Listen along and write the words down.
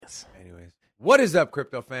What is up,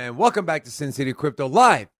 crypto fan? Welcome back to Sin City Crypto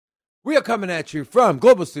Live. We are coming at you from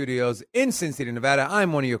Global Studios in Sin City, Nevada.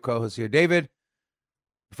 I'm one of your co-hosts here, David.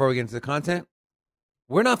 Before we get into the content,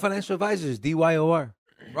 we're not financial advisors, DYOR.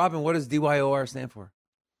 Robin, what does DYOR stand for?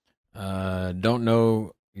 Don't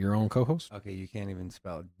know your own co-host? Okay, you can't even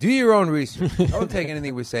spell it. Do your own research. Don't take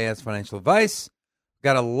anything we say as financial advice.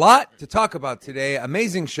 Got a lot to talk about today.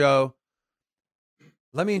 Amazing show.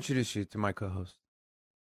 Let me introduce you to my co-host.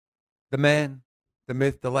 The man, the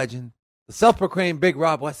myth, the legend, the self-proclaimed Big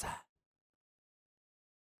Rob Westside.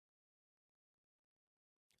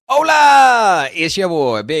 Hola! It's your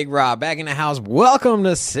boy, Big Rob, back in the house. Welcome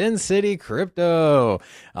to Sin City Crypto.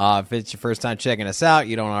 If it's your first time checking us out,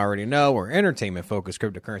 you don't already know, we're an entertainment-focused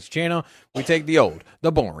cryptocurrency channel. We take the old,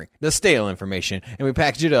 the boring, the stale information, and we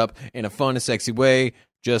package it up in a fun and sexy way,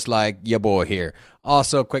 just like your boy here.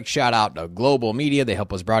 Also, quick shout out to Global Media. They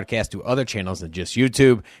help us broadcast to other channels than just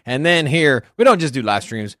YouTube. And then here, we don't just do live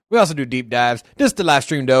streams. We also do deep dives. Just the live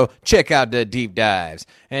stream, though. Check out the deep dives.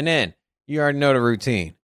 And then, you already know the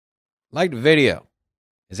routine. Like the video.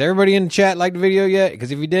 Has everybody in the chat liked the video yet?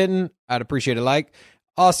 Because if you didn't, I'd appreciate a like.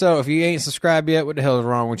 Also, if you ain't subscribed yet, what the hell is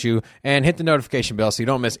wrong with you? And hit the notification bell so you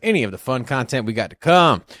don't miss any of the fun content we got to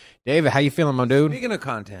come. David, how you feeling, my dude? Speaking of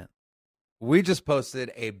content, we just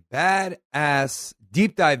posted a badass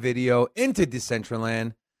deep dive video into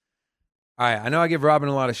Decentraland. All right, I know I give Robin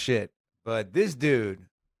a lot of shit, but this dude,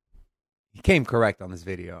 he came correct on this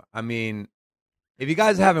video. I mean, if you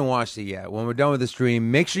guys haven't watched it yet, when we're done with the stream,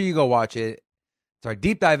 make sure you go watch it. It's our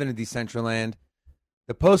deep dive into Decentraland.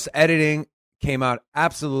 The post-editing came out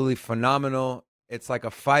absolutely phenomenal. It's like a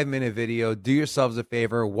 5-minute video. Do yourselves a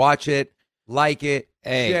favor. Watch it. Like it.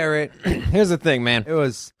 Share it. Here's the thing, man. It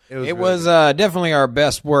was definitely our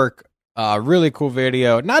best work. Really cool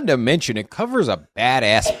video. Not to mention, it covers a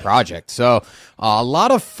badass project. So a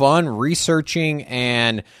lot of fun researching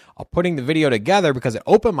and putting the video together because it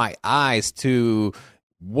opened my eyes to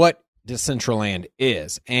what Decentraland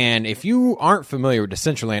is. And if you aren't familiar with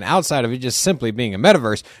Decentraland, outside of it just simply being a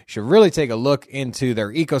metaverse, you should really take a look into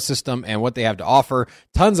their ecosystem and what they have to offer.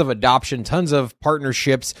 Tons of adoption, tons of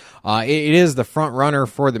partnerships. It is the front runner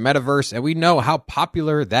for the metaverse, and we know how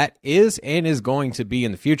popular that is and is going to be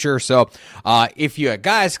in the future. So if you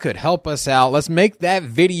guys could help us out, let's make that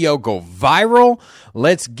video go viral.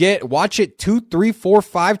 Let's watch it 2, 3, 4,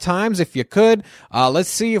 5 times if you could. Let's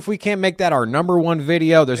see if we can't make that our #1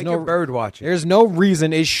 video. There's no bird watching. There's no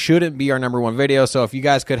reason it shouldn't be our #1 video. So if you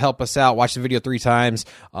guys could help us out, watch the video 3 times,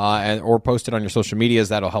 or post it on your social medias,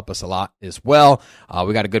 that'll help us a lot as well.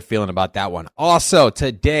 We got a good feeling about that one. Also,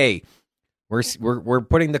 today we're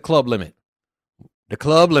putting the club limit. The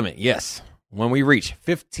club limit, yes. When we reach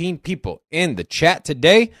 15 people in the chat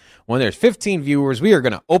today, when there's 15 viewers, we are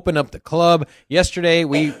going to open up the club. Yesterday,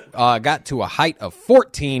 we got to a height of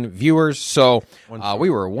 14 viewers, so we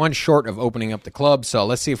were one short of opening up the club. So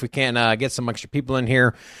let's see if we can get some extra people in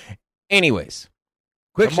here. Anyways,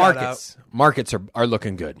 Quick shout out. Markets are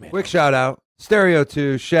looking good, man. Quick shout out. Stereo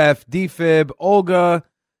 2, Chef, DFib, Olga,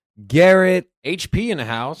 Garrett. HP in the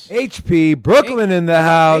house. HP, Brooklyn in the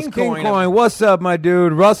house. King Coin, what's up, my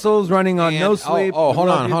dude? Russell's running on no sleep. Hold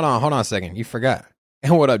on a second. You forgot.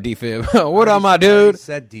 And what up, DFib? What up, my dude? I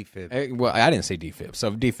said DFib. Hey, well, I didn't say DFib.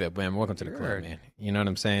 So DFib, man, welcome to the club, man. You know what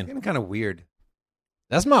I'm saying? It's getting kind of weird.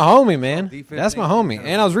 That's my homie, man. That's my homie.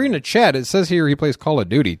 And I was reading the chat. It says here he plays Call of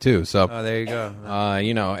Duty too. So there you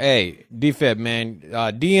go. Hey, DFib, man,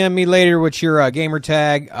 DM me later with your gamer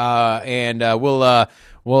tag, and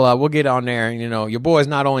we'll get on there. You know, your boy's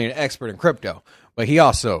not only an expert in crypto, but he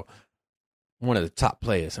also one of the top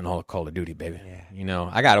players in all of Call of Duty, baby. Yeah. You know,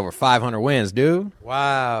 I got over 500 wins, dude.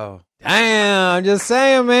 Wow. Damn, I'm just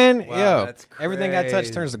saying, man. Wow, yo, that's crazy. Everything I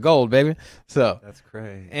touch turns to gold, baby. So that's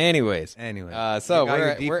crazy. Anyways, so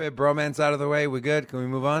we're DFib bromance out of the way. We good? Can we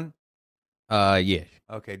move on? Yeah.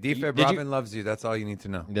 Okay, DFib Robin loves you. That's all you need to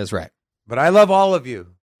know. That's right. But I love all of you.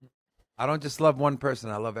 I don't just love one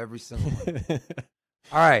person. I love every single one.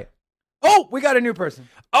 All right. Oh, we got a new person.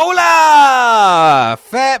 Hola,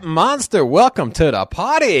 Fat Monster. Welcome to the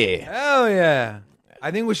party. Hell yeah.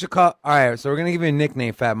 I think we should call. All right, so we're going to give you a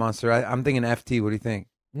nickname, Fat Monster. I'm thinking FT. What do you think?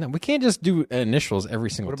 No, we can't just do initials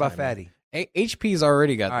every single time. What about Fatty? HP's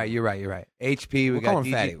already got. All right, you're right. HP, we'll got call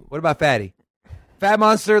him Fatty. What about Fatty? Fat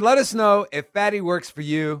Monster, let us know if Fatty works for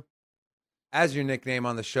you as your nickname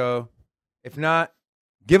on the show. If not,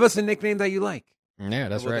 give us a nickname that you like. Yeah,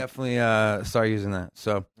 that's right. We'll definitely start using that.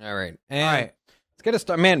 So, all right. Let's get a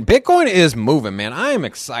start. Man, Bitcoin is moving, man. I am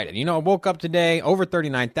excited. You know, I woke up today, over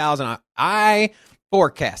 39,000. I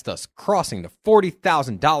forecast us crossing the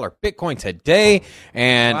 $40,000 Bitcoin today,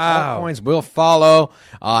 and altcoins will follow.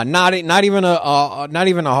 Not even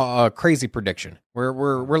a crazy prediction.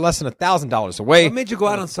 We're less than $1,000 away. What made you go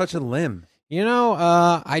out on such a limb? You know,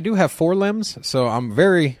 I do have 4 limbs, so I'm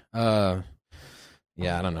very I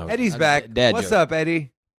don't know. Eddie's back. What's joke. up,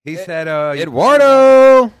 Eddie? He said,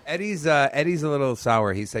 Eduardo. Eddie's a little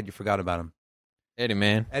sour. He said you forgot about him. Eddie,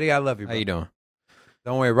 man. Eddie, I love you, bro. How you doing?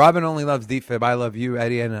 Don't worry. Robin only loves DFib. I love you,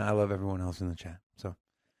 Eddie, and I love everyone else in the chat. So,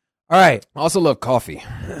 all right. I also love coffee.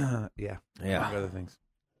 Yeah. Other things.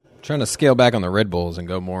 Trying to scale back on the Red Bulls and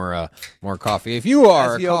go more coffee. If you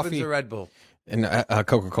are he a opens coffee a Red Bull. and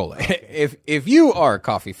Coca-Cola, if you are a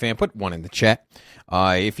coffee fan, put 1 in the chat.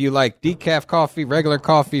 If you like decaf coffee, regular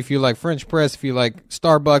coffee, if you like French press, if you like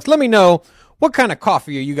Starbucks, let me know. What kind of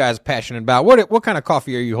coffee are you guys passionate about? What kind of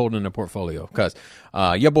coffee are you holding in the portfolio? Because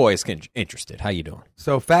your boy is interested. How you doing?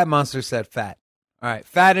 So Fat Monster said fat. All right,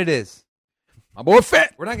 fat it is. My boy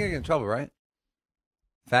fat. We're not going to get in trouble, right?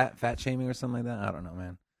 Fat shaming or something like that? I don't know,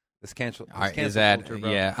 man. This cancel. All right, is cancel that, culture,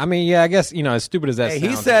 bro. yeah. I mean, yeah, I guess, as stupid as that Hey,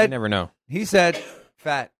 sounds, he said, you never know. He said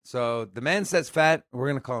fat. So the man says fat. We're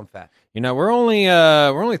going to call him fat. We're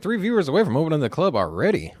only 3 viewers away from opening the club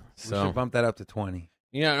already. We should bump that up to 20.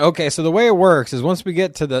 Okay, so the way it works is once we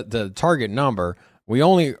get to the target number, we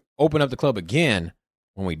only open up the club again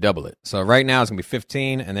when we double it. So right now it's going to be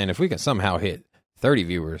 15, and then if we can somehow hit 30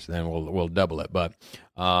 viewers, then we'll double it. But,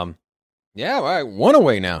 yeah, all right, 1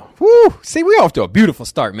 away now. Woo! See, we off to a beautiful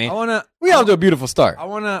start, man. We off to a beautiful start. I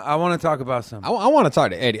wanna talk about something. I want to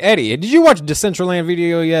talk to Eddie. Eddie, did you watch the Decentraland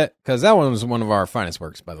video yet? Because that one was one of our finest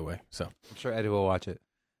works, by the way. So I'm sure Eddie will watch it.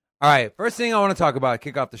 All right, first thing I want to talk about,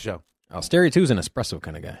 kick off the show. Stereo 2's an espresso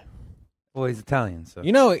kind of guy. Well, he's Italian, so.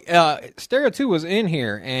 Stereo 2 was in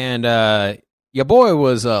here, and your boy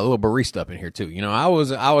was a little barista up in here, too. I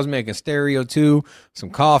was making Stereo 2, some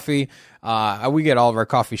coffee. We get all of our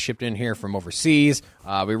coffee shipped in here from overseas.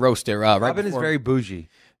 We roast it right Robin is very bougie.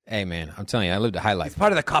 Hey, man, I'm telling you, I lived a high life. He's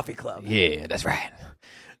part of the coffee club. Yeah, that's right.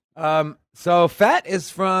 So fat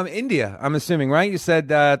is from India, I'm assuming, right? You said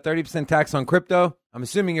 30% tax on crypto. I'm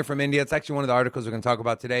assuming you're from India. It's actually one of the articles we're going to talk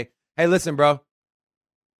about today. Hey, listen, bro.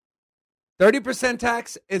 30%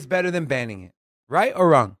 tax is better than banning it. Right or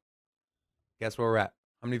wrong? Guess where we're at.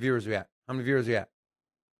 How many viewers we at?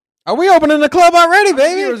 Are we opening the club already, How many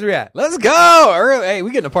baby? viewers we at? Let's go. Early. Hey,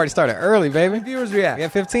 we getting the party started early, baby. How many viewers we at? We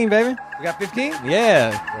got 15, baby. We got 15?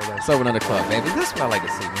 Yeah. Let's open up the club, baby. This is what I like to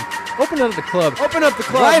see, man. Open up the club. Open up the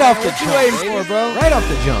club. Right man. off the What you jump, waiting baby. for, bro? Right off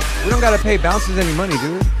the jump. We don't got to pay bouncers any money,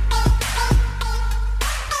 dude. Is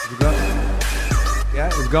it going? Yeah,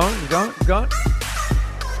 it's going.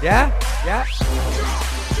 Yeah.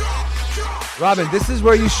 Robin, this is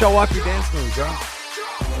where you show off your dance moves, bro.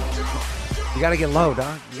 You got to get low,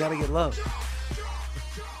 dog. You got to get low.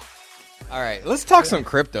 All right, let's talk some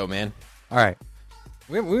crypto, man. All right.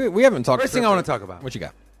 We haven't talked. First thing I want to talk about. What you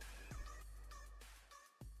got?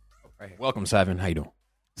 Right here. Welcome, Simon. How you doing?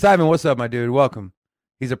 Simon, what's up, my dude? Welcome.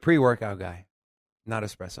 He's a pre-workout guy, not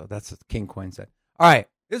espresso. That's what King Coin said. All right,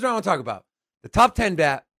 this is what I want to talk about. The top 10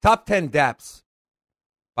 DApps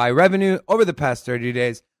by revenue over the past 30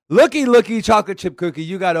 days. Looky, chocolate chip cookie.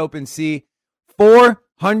 You got OpenSea.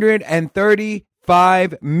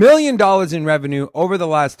 $435 million in revenue over the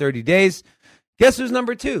last 30 days. Guess who's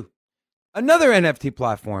number 2? Another NFT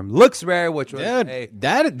platform, Looks Rare, which was that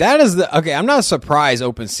is the okay. I'm not surprised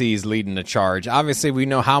OpenSea is leading the charge. Obviously, we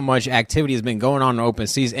know how much activity has been going on in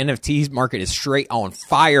OpenSea's NFTs market is straight on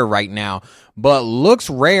fire right now. But Looks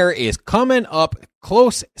Rare is coming up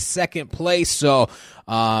close second place. So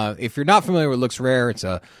if you're not familiar with Looks Rare, it's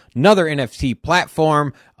another NFT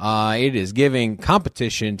platform. It is giving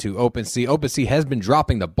competition to OpenSea. OpenSea has been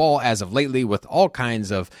dropping the ball as of lately with all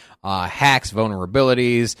kinds of hacks,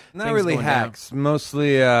 vulnerabilities. Not really hacks,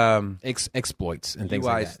 mostly exploits and things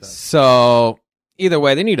UI like that. stuff. So either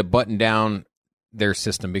way, they need to button down their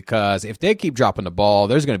system, because if they keep dropping the ball,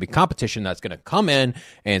 there's going to be competition that's going to come in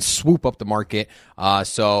and swoop up the market.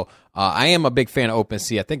 So I am a big fan of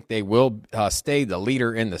OpenSea. I think they will stay the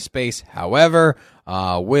leader in the space. However,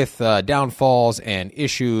 with downfalls and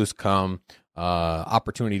issues come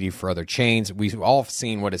opportunity for other chains. We've all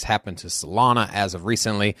seen what has happened to Solana as of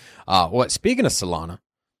recently. Speaking of Solana,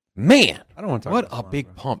 man, I don't want to talk what about a Solana, big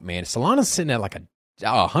bro. pump, man. Solana's sitting at like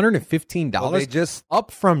 $115. Well, they just up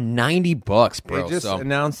from $90, bro. They just So,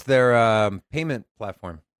 announced their payment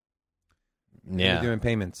platform. yeah. They're doing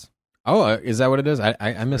payments. Oh, is that what it is?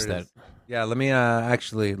 I missed There it that. is. Yeah, let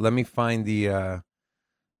me find the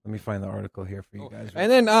Let me find the article here for you guys.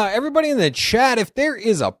 And then everybody in the chat, if there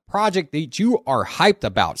is a project that you are hyped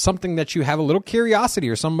about, something that you have a little curiosity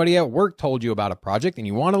or somebody at work told you about a project and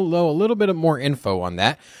you want to know a little bit of more info on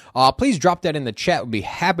that, please drop that in the chat. We'd be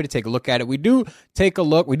happy to take a look at it. We do take a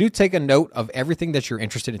look. We do take a note of everything that you're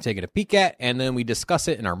interested in taking a peek at, and then we discuss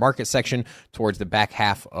it in our market section towards the back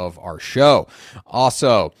half of our show.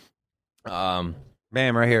 Also, bam,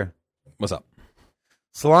 right here. What's up?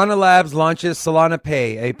 Solana Labs launches Solana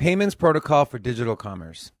Pay, a payments protocol for digital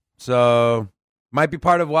commerce. So, might be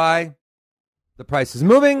part of why the price is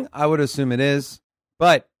moving. I would assume it is.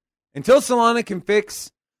 But until Solana can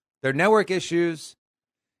fix their network issues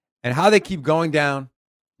and how they keep going down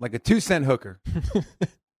like a 2-cent hooker,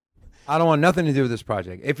 I don't want nothing to do with this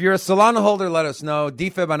project. If you're a Solana holder, let us know.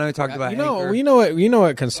 DFib, I know you talked about Anchor. You know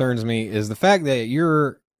what concerns me is the fact that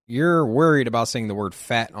you're worried about saying the word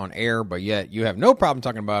fat on air, but yet you have no problem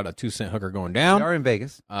talking about a 2-cent hooker going down. We are in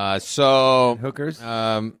Vegas. So hookers.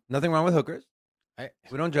 Nothing wrong with hookers.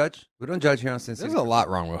 We don't judge. We don't judge here on Sin City. There's a lot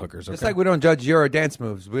wrong with hookers. Okay? Just like we don't judge your dance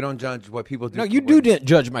moves. We don't judge what people do. No, you do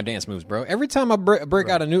judge my dance moves, bro. Every time I break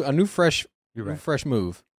out a new fresh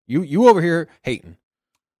move, you over here hating.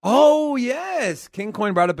 Oh, yes. King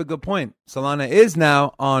Coin brought up a good point. Solana is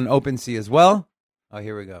now on OpenSea as well. Oh,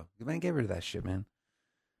 here we go. Man, get rid of that shit, man.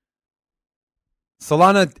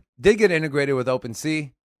 Solana did get integrated with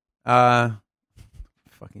OpenSea.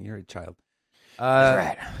 Fucking, you're a child.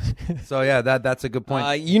 That's right. So, yeah, that's a good point.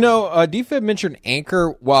 DFib mentioned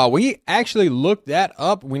Anchor. While we actually looked that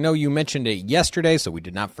up, we know you mentioned it yesterday, so we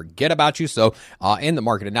did not forget about you. So, in the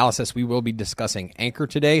market analysis, we will be discussing Anchor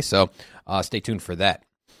today. So, stay tuned for that.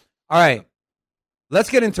 All right. Let's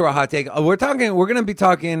get into our hot take. We're going to be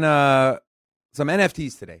talking some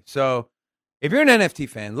NFTs today. So, if you're an NFT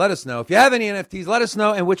fan, let us know. If you have any NFTs, let us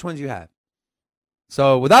know and which ones you have.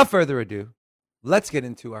 So, without further ado, let's get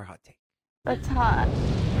into our hot take. It's hot.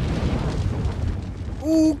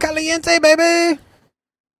 Ooh, caliente, baby.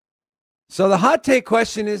 So, the hot take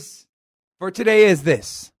question for today is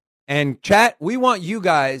this. And chat, we want you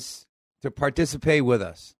guys to participate with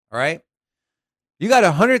us. All right? You got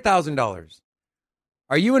 $100,000.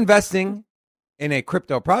 Are you investing in a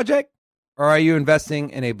crypto project or are you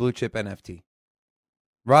investing in a blue chip NFT?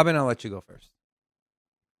 Robin, I'll let you go first.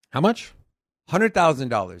 How much? $100,000.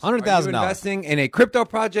 $100,000. Are you investing in a crypto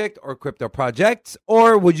project or crypto projects,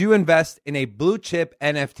 or would you invest in a blue chip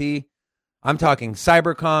NFT? I'm talking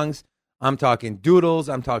Cyberkongs. I'm talking Doodles.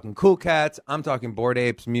 I'm talking Cool Cats. I'm talking Bored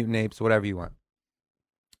Apes, Mutant Apes, whatever you want.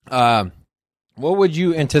 What would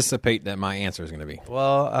you anticipate that my answer is going to be?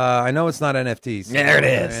 Well, I know it's not NFTs. So there it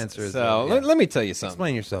is. Answer is so let me tell you something.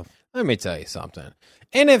 Explain yourself. Let me tell you something.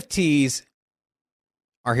 NFTs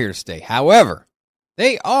are here to stay. However,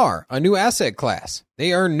 they are a new asset class.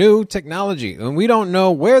 They are new technology, and we don't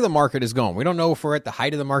know where the market is going. We don't know if we're at the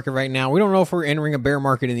height of the market right now. We don't know if we're entering a bear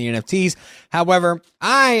market in the NFTs. However,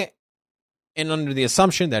 I am under the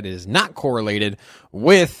assumption that it is not correlated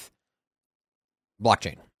with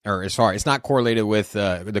blockchain, or as far it's not correlated with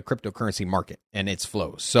the cryptocurrency market and its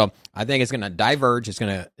flows. So I think it's going to diverge. It's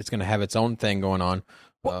going to have its own thing going on.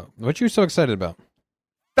 What you so excited about?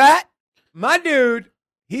 Fat, my dude.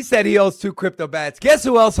 He said he holds 2 crypto bats. Guess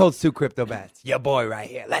who else holds 2 crypto bats? Your boy right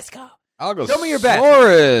here. Let's go. Algosaurus. Show me your bat.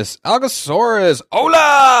 Algosaurus.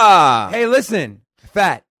 Hola. Hey, listen,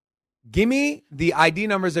 Fat. Give me the ID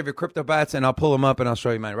numbers of your crypto bats, and I'll pull them up and I'll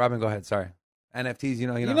show you mine. Robin, go ahead. Sorry. NFTs, you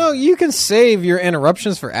know. You can save your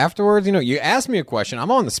interruptions for afterwards. You ask me a question,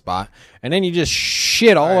 I'm on the spot, and then you just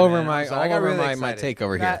shit all over my take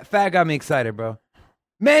over here. Fat got me excited, bro.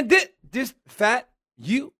 Man, this Fat,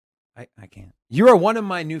 I can't. You are one of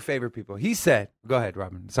my new favorite people. He said, go ahead,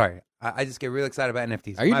 Robin. Sorry. I just get real excited about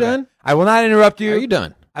NFTs. Are you done? I will not interrupt you. Are you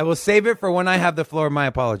done? I will save it for when I have the floor. My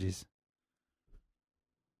apologies.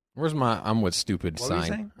 Where's my I'm with stupid What were you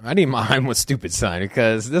sign? saying? I need my I'm with stupid sign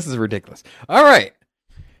because this is ridiculous. All right.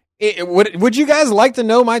 Would you guys like to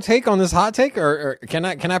know my take on this hot take, or can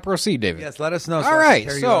I proceed, David? Yes, let us know. All right,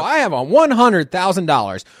 so I have a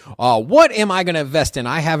 $100,000. What am I going to invest in?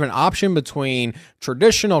 I have an option between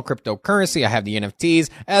traditional cryptocurrency. I have the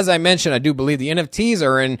NFTs. As I mentioned, I do believe the NFTs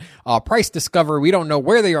are in price discovery. We don't know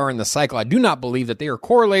where they are in the cycle. I do not believe that they are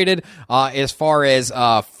correlated as far as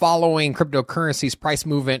following cryptocurrency's price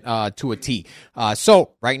movement to a T.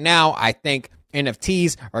 So right now, I think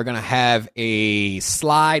NFTs are going to have a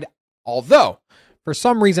slide, although for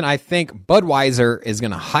some reason I think Budweiser is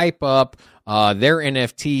going to hype up their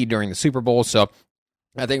NFT during the Super Bowl. So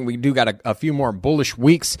I think we do got a few more bullish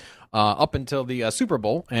weeks up until the Super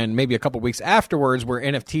Bowl and maybe a couple weeks afterwards, where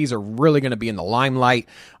NFTs are really going to be in the limelight.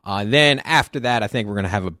 Then after that, I think we're going to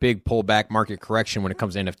have a big pullback market correction when it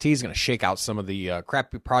comes to NFTs. Going to shake out some of the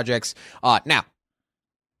crappy projects. Now,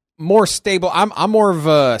 more stable. I'm more of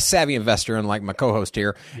a savvy investor, unlike my co-host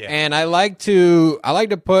here, and I like to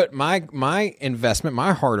put my investment,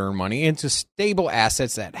 my hard-earned money, into stable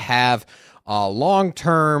assets that have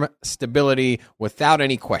long-term stability without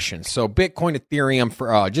any questions. So Bitcoin, Ethereum,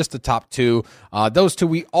 for just the top two. Those two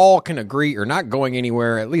we all can agree are not going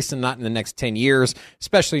anywhere, at least not in the next 10 years,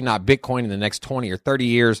 especially not Bitcoin in the next 20 or 30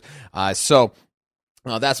 years. So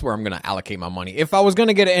that's where I'm going to allocate my money. If I was going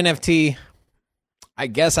to get an NFT, I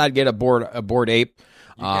guess I'd get a bored ape.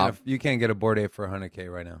 You can't get a bored ape for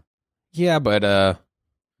 $100K right now. Yeah, but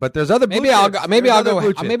there's other. Maybe I'll go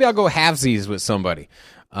halvesies with somebody.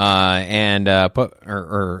 And put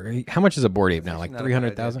or how much is a bored ape now? Like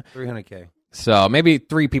 300,000. 300K. So maybe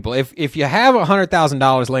three people. If you have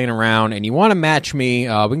 $100,000 laying around and you want to match me, we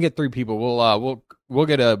can get three people. We'll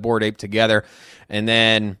get a bored ape together, and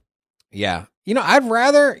then I'd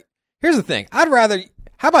rather. Here's the thing.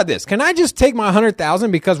 How about this? Can I just take my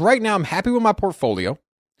 100,000 because right now I'm happy with my portfolio.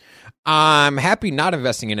 I'm happy not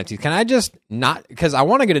investing in NFTs. Can I just not, because I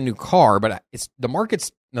want to get a new car, but the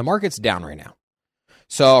market's down right now.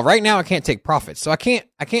 So right now I can't take profits. So I can't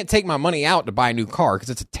take my money out to buy a new car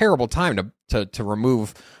because it's a terrible time to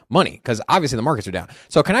remove money because obviously the markets are down.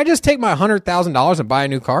 So can I just take my $100,000 and buy a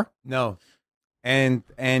new car? No. And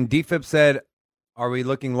DFIP said, are we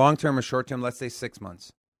looking long term or short term? Let's say 6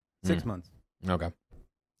 months. 6 months. Okay.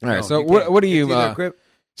 All right. So what do you,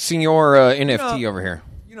 Senor NFT over here?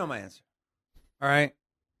 You know my answer. All right.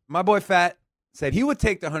 My boy Fat said he would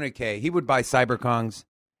take the 100K. He would buy Cyberkongs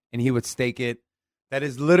and he would stake it. That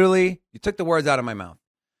is literally, you took the words out of my mouth.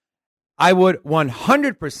 I would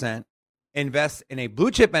 100% invest in a blue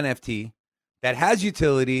chip NFT that has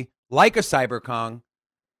utility like a Cyberkong.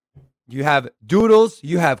 You have Doodles,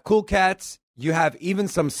 you have Cool Cats, you have even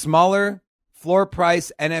some smaller floor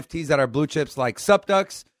price NFTs that are blue chips like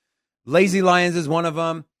Subducks. Lazy Lions is one of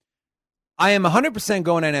them. I am 100%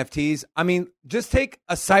 going NFTs. I mean, just take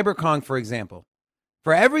a Cyberkong, for example.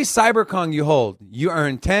 For every Cyberkong you hold, you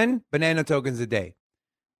earn 10 banana tokens a day.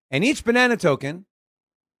 And each banana token,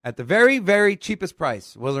 at the very, very cheapest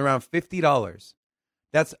price, was around $50.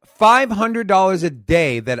 That's $500 a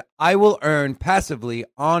day that I will earn passively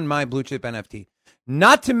on my blue chip NFT.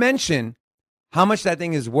 Not to mention how much that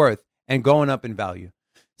thing is worth and going up in value.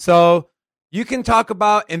 So you can talk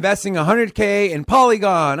about investing 100K in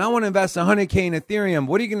Polygon. I want to invest 100K in Ethereum.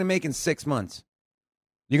 What are you going to make in 6 months?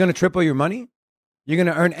 You're going to triple your money? You're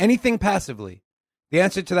going to earn anything passively? The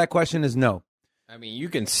answer to that question is no. I mean, you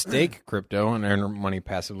can stake crypto and earn money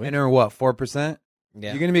passively. And earn what, 4%?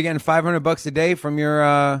 Yeah. You're going to be getting $500 a day from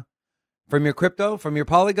your crypto, from your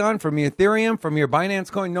Polygon, from your Ethereum, from your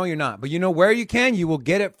Binance coin. No, you're not. But you know where you can? You will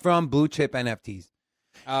get it from blue chip NFTs.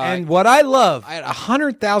 And what I love, I had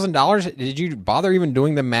 $100,000. Did you bother even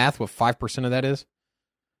doing the math? What 5% of that is?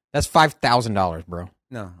 That's $5,000, bro.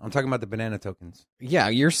 No, I'm talking about the banana tokens. Yeah,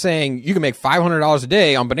 you're saying you can make $500 a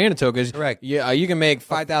day on banana tokens. Correct. Yeah, you can make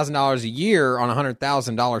 $5,000 a year on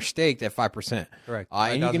 $100,000 staked at 5%. Correct.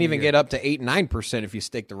 And you can even get up to 8-9% if you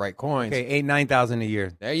stake the right coins. Okay, 8,000-9,000 a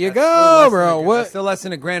year. There you go, bro. What? That's still less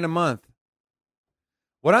than $1,000 a month.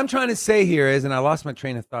 What I'm trying to say here is, and I lost my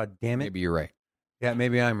train of thought. Damn it. Maybe you're right. Yeah,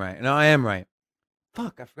 maybe I'm right. No, I am right.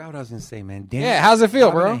 Fuck, I forgot what I was going to say, man. Damn. Yeah, how's it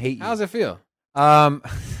feel, bro? I hate you. How's it feel? Fuck.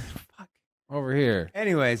 Over here.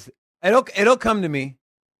 Anyways, it'll come to me.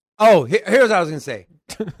 Oh, here's what I was going to say.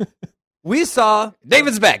 We saw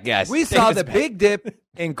David's back, guys. We saw the big dip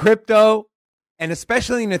in crypto and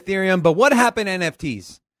especially in Ethereum. But what happened to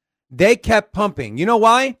NFTs? They kept pumping. You know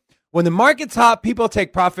why? When the market's hot, people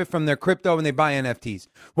take profit from their crypto and they buy NFTs.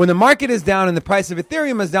 When the market is down and the price of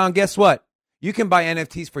Ethereum is down, guess what? You can buy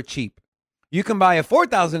NFTs for cheap. You can buy a $4,000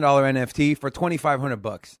 NFT for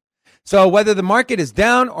 $2,500. So whether the market is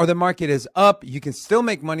down or the market is up, you can still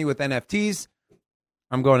make money with NFTs.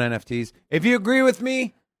 I'm going NFTs. If you agree with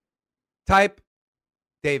me, type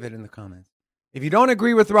David in the comments. If you don't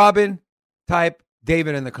agree with Robin, type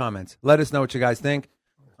David in the comments. Let us know what you guys think.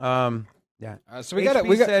 Yeah. So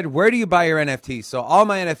we said, where do you buy your NFTs? So all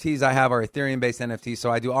my NFTs I have are Ethereum-based NFTs.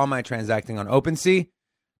 So I do all my transacting on OpenSea.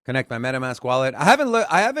 Connect my MetaMask wallet. I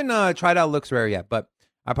haven't tried out LooksRare yet, but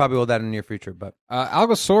I probably will that in the near future. But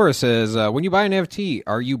Algosaurus says, when you buy an NFT,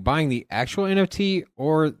 are you buying the actual NFT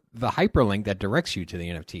or the hyperlink that directs you to the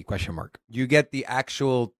NFT? ? You get the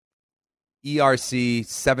actual ERC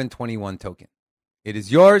 721 token. It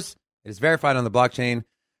is yours. It is verified on the blockchain.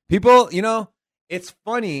 People, it's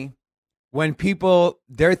funny when people,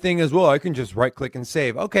 their thing is, well, I can just right click and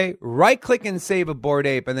save. Okay, right click and save a Bored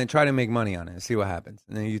Ape and then try to make money on it and see what happens.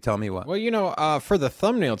 And then you tell me what. Well, for the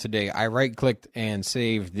thumbnail today, I right clicked and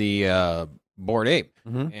saved the Bored Ape,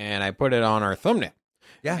 and I put it on our thumbnail.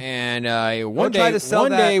 Yeah. And one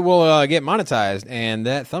day we'll get monetized, and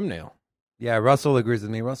that thumbnail. Yeah, Russell agrees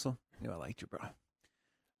with me. Russell, I liked you, bro.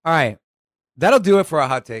 All right. That'll do it for a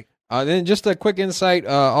hot take. Then just a quick insight.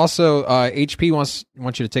 Also, HP wants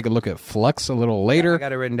you to take a look at Flux a little later. Yeah, I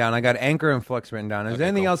got it written down. I got Anchor and Flux written down. If there's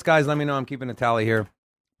anything else, guys, let me know. I'm keeping a tally here.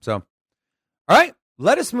 So, all right.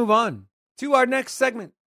 Let us move on to our next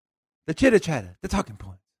segment. The chitter-chatter, the talking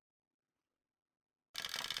point.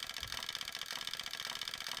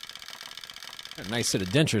 Nice set of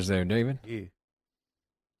dentures there, David. Yeah.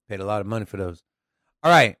 Paid a lot of money for those.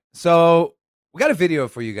 All right. So we got a video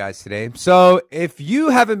for you guys today. So if you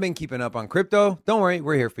haven't been keeping up on crypto, don't worry.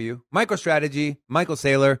 We're here for you. MicroStrategy, Michael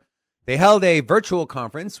Saylor, they held a virtual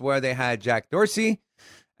conference where they had Jack Dorsey,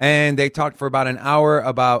 and they talked for about an hour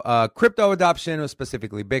about crypto adoption,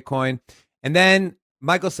 specifically Bitcoin. And then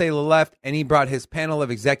Michael Saylor left, and he brought his panel of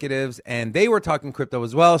executives, and they were talking crypto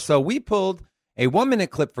as well. So we pulled a 1-minute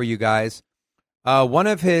clip for you guys. One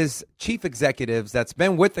of his chief executives that's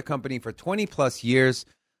been with the company for 20 plus years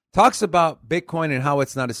talks about Bitcoin and how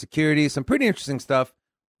it's not a security. Some pretty interesting stuff.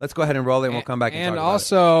 Let's go ahead and roll it, and we'll come back and talk about it. And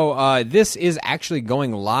also, this is actually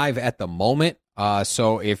going live at the moment.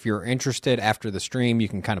 So if you're interested after the stream, you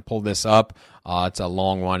can kind of pull this up. It's a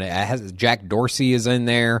long one. It has Jack Dorsey is in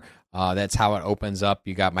there. That's how it opens up.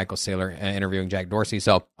 You got Michael Saylor interviewing Jack Dorsey.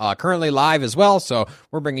 So currently live as well. So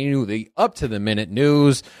we're bringing you the up-to-the-minute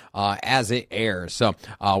news as it airs. So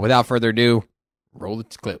without further ado, roll the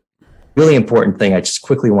clip. Really important thing I just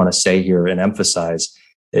quickly want to say here and emphasize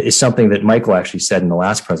is something that Michael actually said in the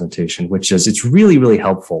last presentation, which is it's really, really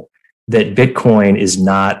helpful that Bitcoin is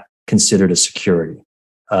not considered a security.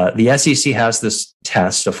 The SEC has this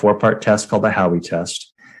test, a 4-part test called the Howey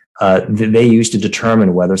test, that they use to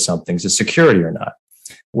determine whether something's a security or not.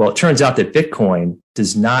 Well, it turns out that Bitcoin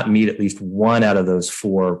does not meet at least one out of those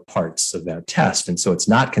 4 parts of that test. And so it's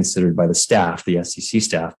not considered by the staff, the SEC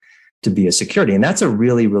staff, to be a security. And that's a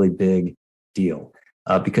really, really big deal.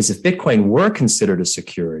 Because if Bitcoin were considered a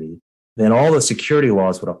security, then all the security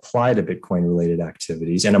laws would apply to Bitcoin-related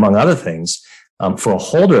activities. And among other things, for a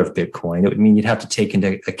holder of Bitcoin, it would mean you'd have to take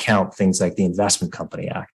into account things like the Investment Company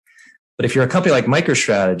Act. But if you're a company like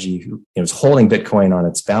MicroStrategy, who is holding Bitcoin on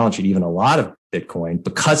its balance sheet, even a lot of Bitcoin,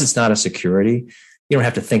 because it's not a security, you don't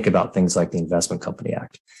have to think about things like the Investment Company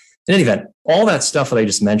Act. In any event, all that stuff that I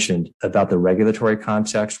just mentioned about the regulatory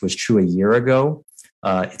context was true a year ago.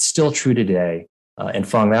 It's still true today. And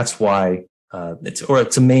Fong, that's why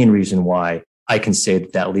it's a main reason why I can say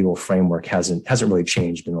that legal framework hasn't really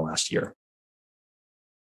changed in the last year.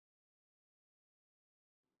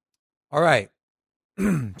 All right.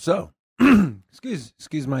 So,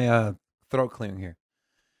 excuse my throat clearing here.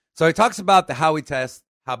 So he talks about the Howey test,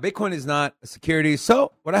 how Bitcoin is not a security.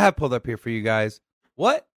 So what I have pulled up here for you guys,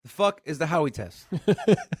 what the fuck is the Howey test?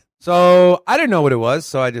 So I didn't know what it was,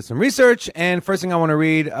 so I did some research, and first thing I want to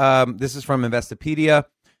read, this is from Investopedia.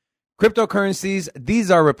 Cryptocurrencies,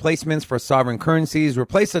 these are replacements for sovereign currencies.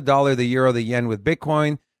 Replace the dollar, the euro, the yen with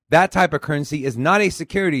Bitcoin. That type of currency is not a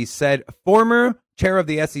security, said former chair of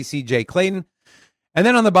the SEC, Jay Clayton. And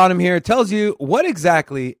then on the bottom here, it tells you what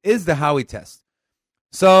exactly is the Howey test.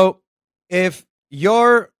 So if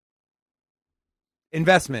your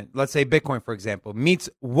investment, let's say Bitcoin, for example, meets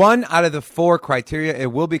 1 out of the 4 criteria,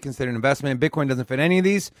 it will be considered an investment. Bitcoin doesn't fit any of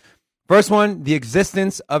these. First one, the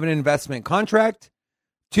existence of an investment contract.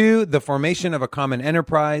 2, the formation of a common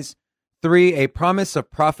enterprise. 3, a promise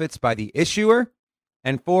of profits by the issuer.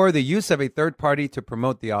 And 4, the use of a third party to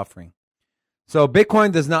promote the offering. So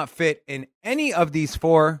Bitcoin does not fit in any of these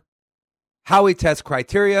 4 Howey test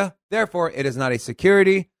criteria. Therefore, it is not a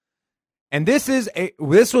security. And this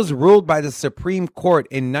was ruled by the Supreme Court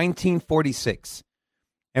in 1946.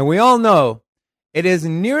 And we all know it is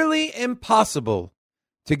nearly impossible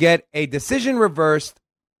to get a decision reversed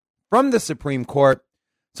from the Supreme Court.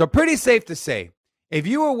 So pretty safe to say, if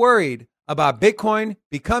you were worried about Bitcoin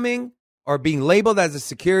becoming or being labeled as a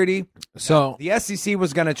security, so the SEC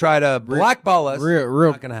was going to try to blackball us.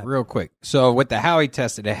 Real quick. So with the Howey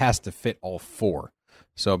test, it has to fit all 4.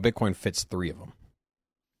 So Bitcoin fits 3 of them.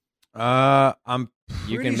 I'm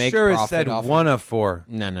pretty sure it said 1 of 4.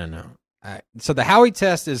 No. So the Howey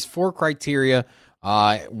test is 4 criteria.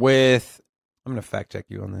 With I'm going to fact check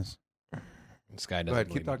you on this. This guy doesn't. Go ahead,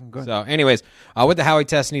 keep talking. Go ahead. So, anyways, with the Howey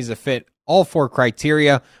test, needs to fit all 4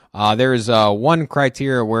 criteria. There's one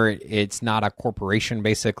criteria where it's not a corporation,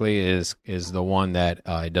 basically, is the one that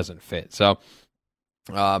it doesn't fit. So,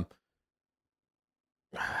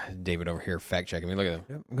 David over here fact checking me. Look at him.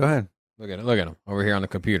 Yep, go ahead. Look at him over here on the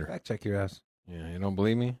computer. Fact check your ass. Yeah, you don't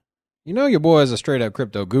believe me? You know your boy is a straight up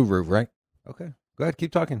crypto guru, right? Okay. Go ahead.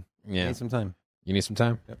 Keep talking. Yeah. Need some time. You need some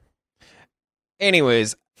time? Yep.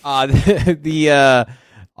 Anyways, the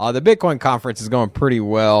Bitcoin conference is going pretty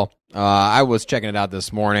well. I was checking it out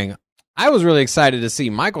this morning. I was really excited to see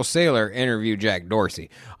Michael Saylor interview Jack Dorsey.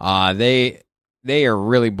 They are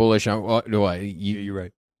really bullish on what? You're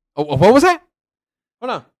right. Oh, what was that?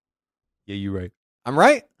 Hold on. Yeah, you're right. I'm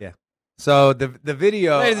right? Yeah. So the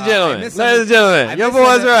video, ladies and gentlemen, your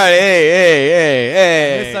boy's right.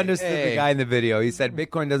 Hey. I misunderstood the guy in the video. He said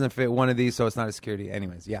Bitcoin doesn't fit one of these, so it's not a security.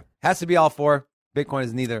 Anyways, yeah, has to be all four. Bitcoin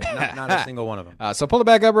is neither, not a single one of them. So pull it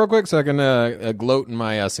back up real quick so I can gloat in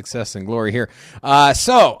my success and glory here.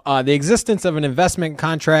 The existence of an investment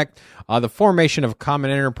contract, the formation of a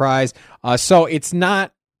common enterprise. So it's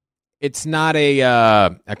not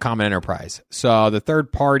a common enterprise. So the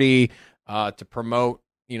third party to promote.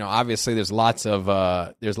 Obviously, there's lots of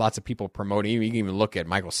people promoting. You can even look at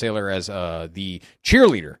Michael Saylor as the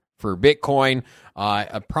cheerleader for Bitcoin.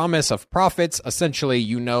 A promise of profits. Essentially,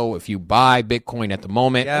 if you buy Bitcoin at the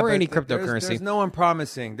moment or any cryptocurrency, there's no one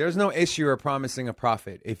promising. There's no issue or promising a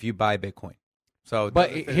profit if you buy Bitcoin. So,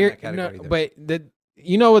 but here, the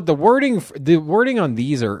wording on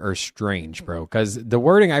these are strange, bro. Because the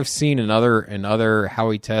wording I've seen in other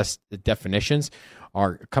Howey test definitions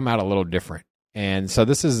come out a little different. And so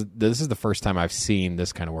this is the first time I've seen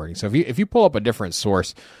this kind of wording. So if you pull up a different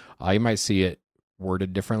source, you might see it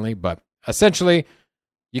worded differently. But essentially,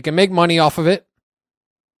 you can make money off of it.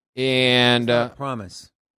 And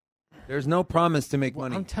promise. There's no promise to make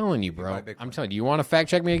money. I'm telling you, bro. I'm telling you. You want to fact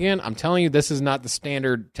check me again? I'm telling you, this is not the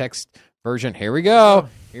standard text version. Here we go.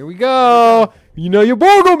 Your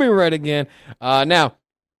boy gonna be right again. Now,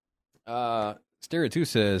 Stereo 2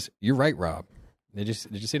 says you're right, Rob. Did you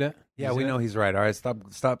see that? Yeah, we know he's right. All right, stop.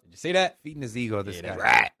 Did you see that? Feeding his ego. This guy.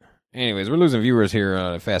 Right. Anyways, we're losing viewers here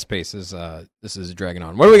at a fast pace. This is dragging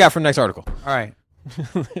on. What do we got for the next article? All right.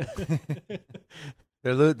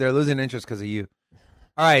 They're losing interest because of you.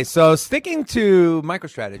 All right, so sticking to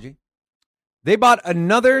MicroStrategy, they bought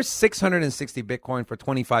another 660 Bitcoin for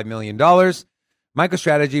 $25 million.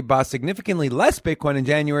 MicroStrategy bought significantly less Bitcoin in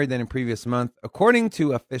January than in previous month, according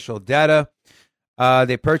to official data.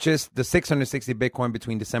 They purchased the 660 Bitcoin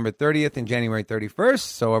between December 30th and January 31st,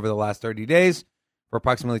 so over the last 30 days, for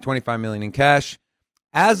approximately $25 million in cash.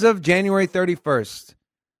 As of January 31st,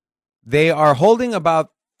 they are holding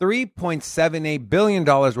about $3.78 billion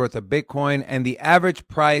worth of Bitcoin, and the average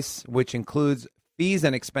price, which includes fees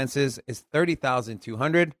and expenses, is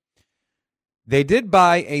 $30,200. They did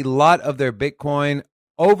buy a lot of their Bitcoin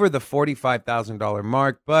over the $45,000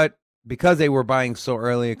 mark, but because they were buying so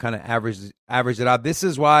early, it kind of averaged it out. This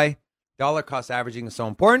is why dollar cost averaging is so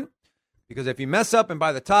important, because if you mess up and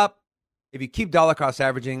buy the top, if you keep dollar cost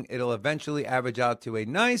averaging, it'll eventually average out to a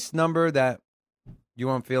nice number that you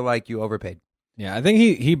won't feel like you overpaid. Yeah, I think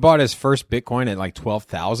he bought his first Bitcoin at like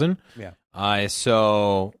 12,000. Yeah.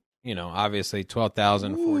 So, obviously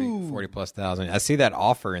 12,000, 40 plus thousand. I see that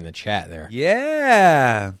offer in the chat there.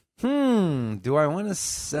 Yeah. Do I want to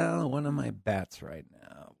sell one of my bats right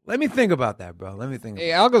now? Let me think about that, bro. Let me think. Hey,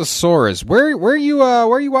 Algosaurus, where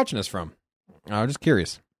are you watching us from? I'm just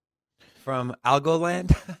curious. From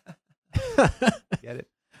Algoland. Get it?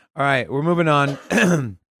 All right, we're moving on.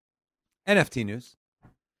 NFT news.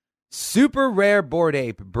 Super Rare Bored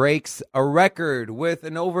Ape breaks a record with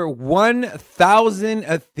an over 1,000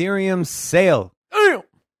 Ethereum sale.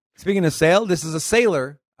 Speaking of sale, this is a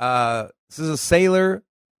sailor. This is a sailor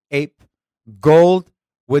ape gold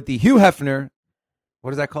with the Hugh Hefner.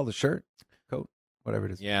 What is that called? The shirt, coat, whatever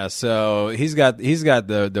it is. Yeah. So he's got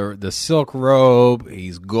the silk robe.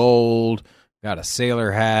 He's gold. Got a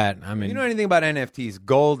sailor hat. I mean, you know anything about NFTs?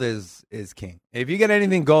 Gold is king. If you get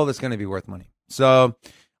anything gold, it's going to be worth money. So.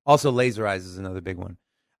 Also, Laser Eyes is another big one.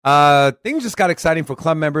 Things just got exciting for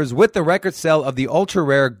club members with the record sale of the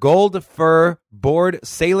ultra-rare gold fur bored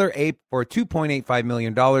sailor ape for $2.85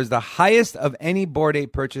 million, the highest of any Bored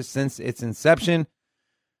Ape purchase since its inception.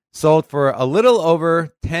 Sold for a little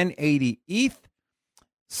over 1080 ETH.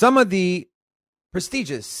 Some of the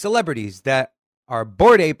prestigious celebrities that are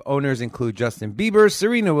Bored Ape owners include Justin Bieber,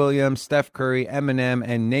 Serena Williams, Steph Curry, Eminem,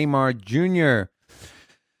 and Neymar Jr.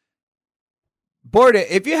 Bored Ape.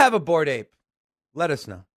 If you have a Bored Ape, let us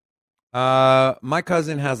know. My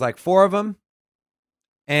cousin has like 4 of them,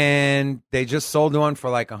 and they just sold one for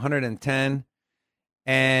like 110.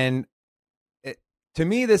 And to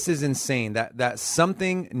me, this is insane that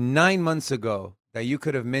something 9 months ago that you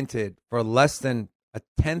could have minted for less than a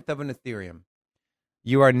tenth of an Ethereum,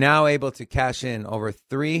 you are now able to cash in over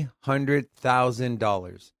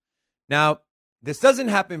 $300,000. Now, this doesn't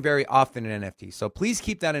happen very often in NFT, so please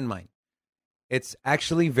keep that in mind. It's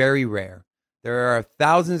actually very rare. There are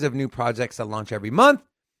thousands of new projects that launch every month,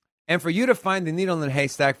 and for you to find the needle in the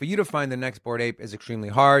haystack, for you to find the next Bored Ape is extremely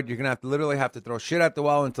hard. You're going to literally have to throw shit at the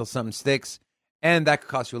wall until something sticks, and that could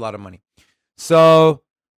cost you a lot of money. So,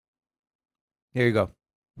 here you go.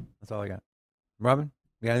 That's all I got. Robin,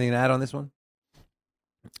 you got anything to add on this one?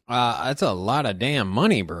 That's a lot of damn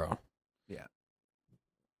money, bro. Yeah.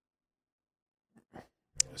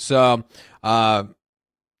 So, I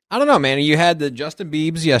don't know, man. You had the Justin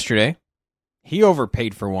Biebs yesterday. He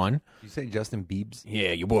overpaid for one. You say Justin Biebs?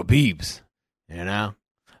 Yeah, your boy Biebs. You know?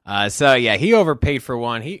 So, yeah, he overpaid for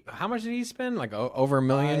one. How much did he spend? Like over $1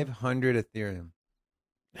 million? 500 Ethereum.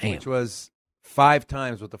 Damn. Which was 5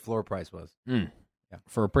 times what the floor price was. Yeah.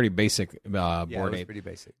 For a pretty basic Bored Yeah, it was Ape. pretty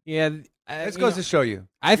basic. Yeah. This goes to show you.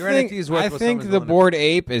 I Your think NFT is worth what the someone's Bored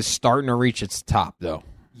Ape is starting to reach its top, though.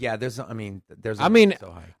 Yeah, there's so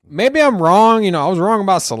high. Maybe I'm wrong. I was wrong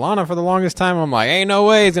about Solana for the longest time. I'm like, ain't no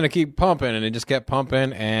way it's going to keep pumping. And it just kept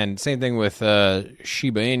pumping. And same thing with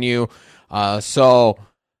Shiba Inu. So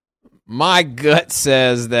my gut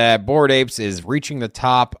says that Bored Apes is reaching the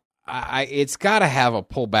top. It's got to have a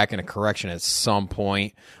pullback and a correction at some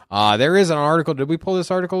point. There is an article. Did we pull this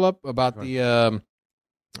article up about the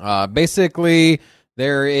basically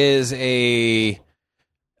there is a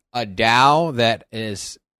DAO that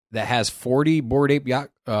has 40 Bored Ape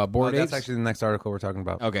Bored Apes. That's actually the next article we're talking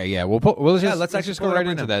about. Okay, yeah. Let's just go right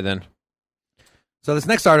into that then. So this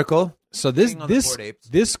next article. So this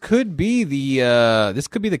could be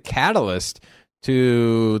the catalyst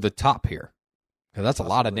to the top here, because that's a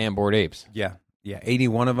lot of damn Bored Apes. Yeah,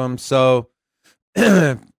 81 of them. So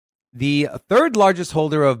the third largest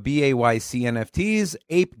holder of BAYC NFTs,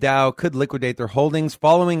 Ape DAO, could liquidate their holdings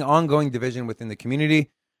following ongoing division within the community.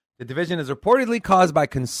 The division is reportedly caused by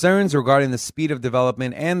concerns regarding the speed of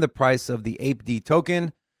development and the price of the ApeD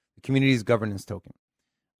token, the community's governance token.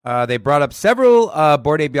 They brought up several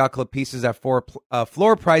Bored Ape Yacht Club pieces at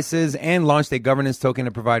floor prices and launched a governance token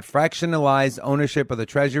to provide fractionalized ownership of the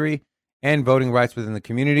treasury and voting rights within the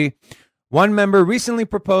community. One member recently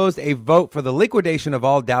proposed a vote for the liquidation of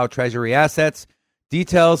all DAO treasury assets.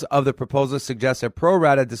 Details of the proposal suggest a pro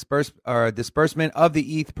rata disbursement of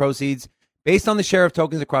the ETH proceeds based on the share of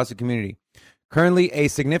tokens across the community. Currently, a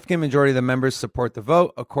significant majority of the members support the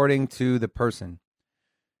vote, according to the person.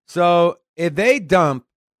 So if they dump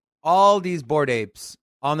all these Bored Apes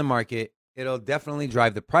on the market, it'll definitely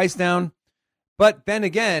drive the price down. But then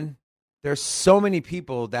again, there's so many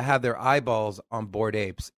people that have their eyeballs on Bored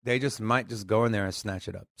Apes. They might just go in there and snatch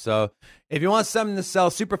it up. So if you want something to sell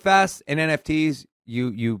super fast in NFTs,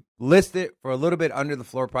 you list it for a little bit under the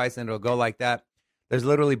floor price and it'll go like that. There's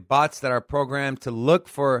literally bots that are programmed to look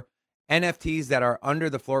for NFTs that are under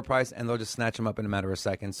the floor price, and they'll just snatch them up in a matter of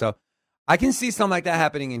seconds. So I can see something like that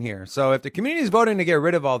happening in here. So if the community is voting to get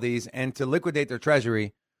rid of all these and to liquidate their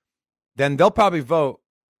treasury, then they'll probably vote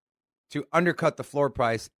to undercut the floor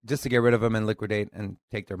price just to get rid of them and liquidate and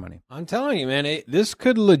take their money. I'm telling you, man, this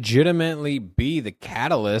could legitimately be the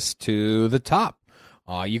catalyst to the top.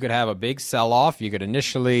 You could have a big sell-off. You could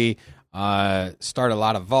initially start a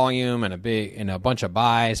lot of volume and a bunch of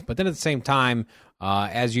buys, but then at the same time,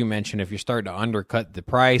 as you mentioned, if you're starting to undercut the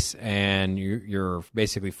price and you're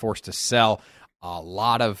basically forced to sell a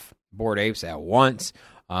lot of Bored Apes at once,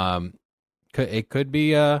 it could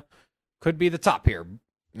be the top here,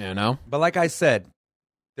 But like I said,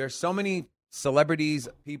 there's so many celebrities,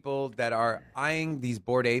 people that are eyeing these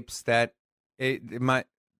Bored Apes that they might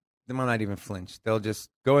not even flinch. They'll just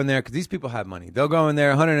go in there because these people have money. They'll go in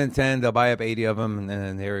there, 110, they'll buy up 80 of them, and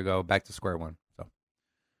then here we go, back to square one. So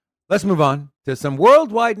let's move on to some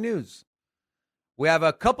worldwide news. We have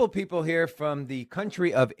a couple people here from the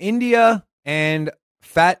country of India, and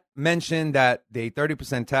Fat mentioned that the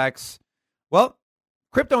 30% tax, well,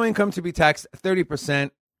 crypto income to be taxed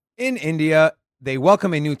 30% in India. They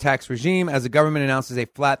welcome a new tax regime as the government announces a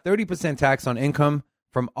flat 30% tax on income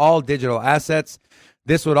from all digital assets.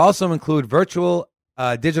 This would also include virtual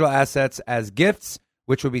digital assets as gifts,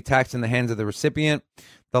 which would be taxed in the hands of the recipient.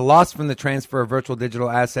 The loss from the transfer of virtual digital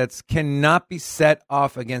assets cannot be set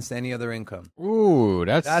off against any other income. Ooh,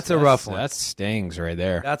 that's a rough one. That stings right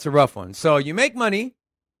there. That's a rough one. So you make money,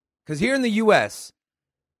 because here in the U.S.,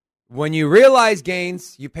 when you realize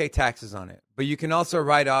gains, you pay taxes on it. but you can also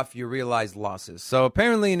write off your realized losses. So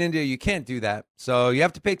apparently in India, you can't do that. So you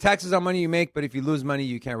have to pay taxes on money you make, but if you lose money,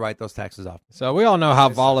 you can't write those taxes off. So we all know how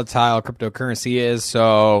volatile cryptocurrency is.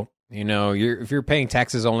 So, if you're paying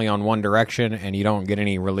taxes only on one direction and you don't get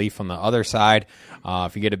any relief on the other side,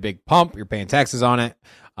 if you get a big pump, you're paying taxes on it.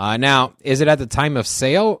 Now, is it at the time of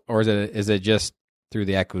sale or is it just through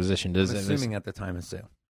the acquisition? I'm assuming at the time of sale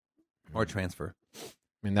or transfer.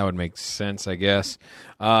 I mean, that would make sense, I guess.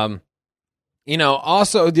 Also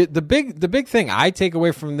the big thing I take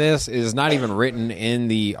away from this is not even written in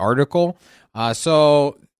the article.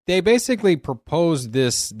 So they basically proposed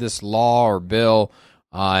this law or bill,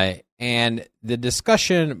 and the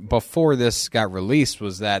discussion before this got released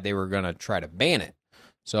was that they were going to try to ban it.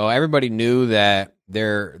 So everybody knew that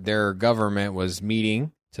their government was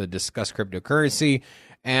meeting to discuss cryptocurrency.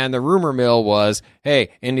 And the rumor mill was,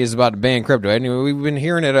 hey, India's about to ban crypto. Anyway, we've been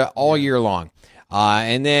hearing it all year long.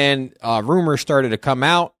 And then rumors started to come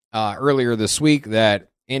out earlier this week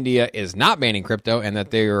that India is not banning crypto and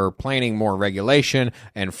that they are planning more regulation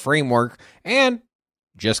and framework. And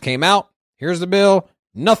just came out. Here's the bill.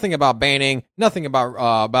 Nothing about banning. Nothing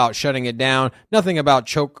about shutting it down. Nothing about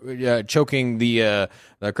choking the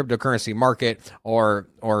cryptocurrency market or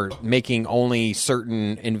making only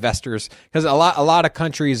certain investors. Because a lot of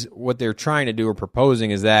countries, what they're trying to do or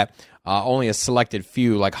proposing is that only a selected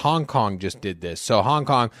few, like Hong Kong, just did this. So Hong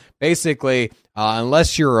Kong, basically,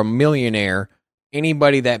 unless you're a millionaire,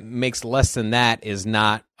 anybody that makes less than that is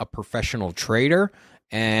not a professional trader.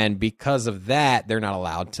 And because of that, they're not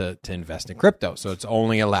allowed to invest in crypto. So it's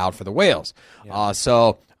only allowed for the whales. Yeah.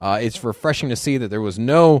 So it's refreshing to see that there was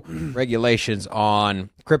no regulations on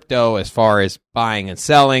crypto as far as buying and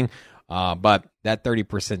selling. But that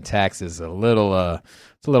 30% tax is a little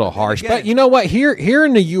harsh. But you know what? Here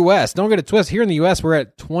in the U.S., don't get it twisted. Here in the U.S., we're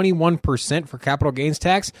at 21% for capital gains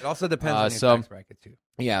tax. It also depends on your tax bracket, too.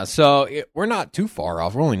 Yeah, so we're not too far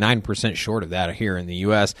off. We're only 9% short of that here in the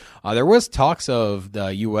U.S. There was talks of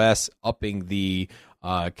the U.S. upping the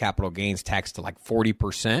capital gains tax to like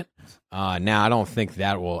 40%. Now, I don't think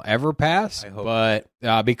that will ever pass, but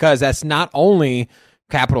because that's not only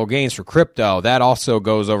capital gains for crypto, that also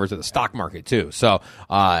goes over to the stock market too. So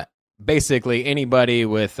basically, anybody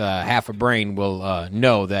with half a brain will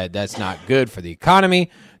know that that's not good for the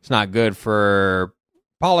economy. It's not good for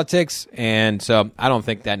politics, and so I don't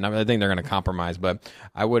think that. I think they're going to compromise, but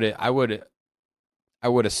I would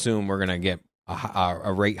assume we're going to get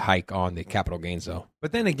a rate hike on the capital gains, though.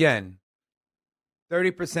 But then again,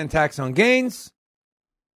 30% tax on gains,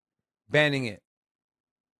 banning it,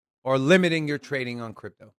 or limiting your trading on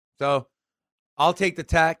crypto. So I'll take the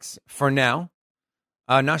tax for now.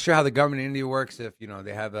 Not sure how the government in India works. If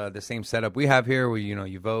they have the same setup we have here, where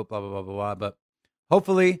you vote, blah blah blah blah blah. But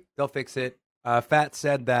hopefully they'll fix it. Fat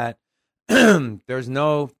said that there's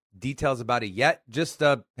no details about it yet. Just,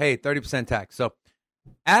 hey, 30% tax. So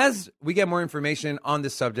as we get more information on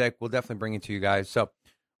this subject, we'll definitely bring it to you guys. So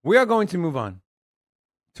we are going to move on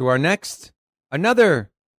to our next,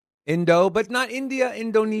 another but not India,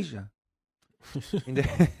 Indonesia.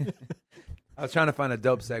 I was trying to find a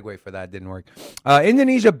dope segue for that. It didn't work.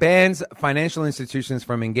 Indonesia bans financial institutions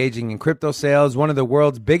from engaging in crypto sales. One of the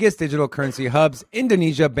world's biggest digital currency hubs,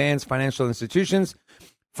 Indonesia bans financial institutions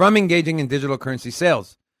from engaging in digital currency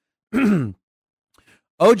sales.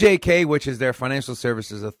 OJK, which is their financial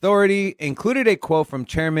services authority, included a quote from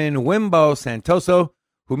Chairman Wimbo Santoso,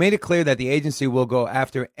 who made it clear that the agency will go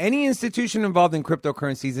after any institution involved in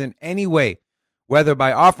cryptocurrencies in any way, whether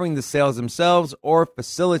by offering the sales themselves or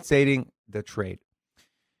facilitating the trade.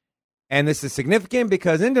 And this is significant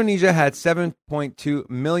because Indonesia had 7.2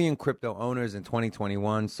 million crypto owners in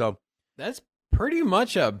 2021. So that's pretty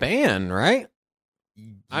much a ban, right?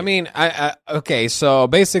 Yeah. I mean, okay. So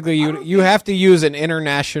basically, you have to use an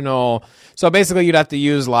international. So basically, you'd have to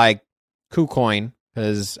use like KuCoin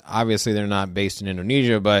because obviously they're not based in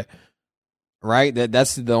Indonesia, but right,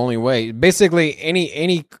 that's the only way. Basically,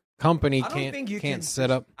 any company can't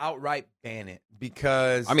set up outright ban it.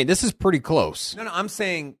 Because I mean, this is pretty close. No, I'm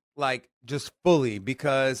saying like just fully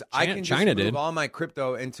because I can just move all my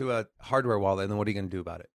crypto into a hardware wallet, and then what are you going to do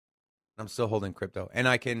about it? I'm still holding crypto,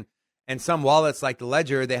 and some wallets like the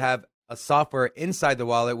Ledger, they have a software inside the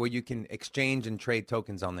wallet where you can exchange and trade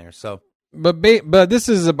tokens on there. So, but this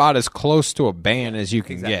is about as close to a ban as you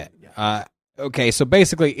can get. Yeah. Okay, so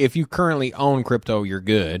basically, if you currently own crypto, you're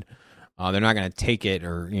good. They're not going to take it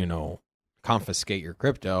or confiscate your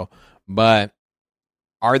crypto, but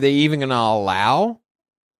are they even going to allow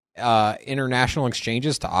international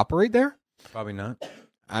exchanges to operate there? Probably not.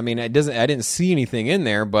 I mean, I didn't see anything in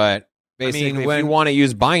there, but basically, if you want to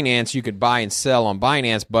use Binance, you could buy and sell on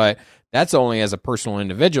Binance, but That's only as a personal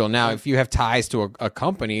individual. Now, if you have ties to a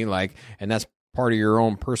company, and that's part of your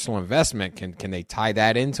own personal investment, can they tie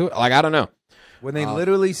that into it? I don't know. When they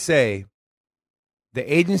literally say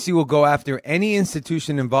the agency will go after any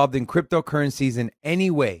institution involved in cryptocurrencies in any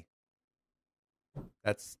way,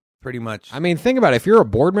 that's pretty much. I mean, think about it. If you're a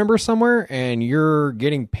board member somewhere and you're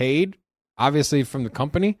getting paid, obviously from the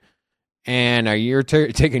company, and you're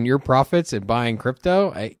taking your profits and buying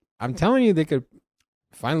crypto, I'm telling you, they could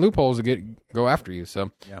find loopholes to go after you.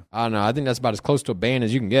 So yeah. I don't know. I think that's about as close to a ban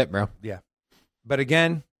as you can get, bro. Yeah. But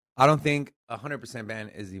again, I don't think 100% ban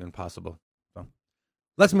is even possible. So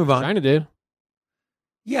let's move on. China did.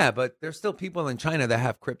 Yeah, but there's still people in China that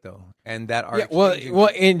have crypto and that are. Yeah, well,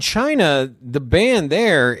 in China, the ban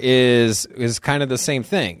there is kind of the same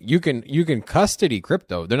thing. You can custody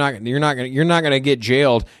crypto. You're not gonna get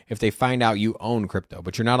jailed if they find out you own crypto,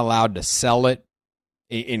 but you're not allowed to sell it.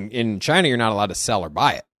 In China, you're not allowed to sell or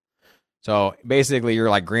buy it. So basically,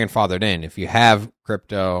 you're like grandfathered in. If you have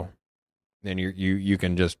crypto, then you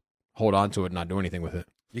can just hold on to it and not do anything with it.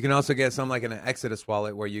 You can also get something like an Exodus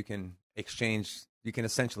wallet where you can exchange. You can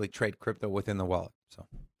essentially trade crypto within the wallet. So,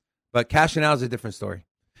 but cashing out is a different story.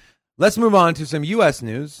 Let's move on to some U.S.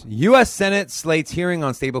 news. U.S. Senate slates hearing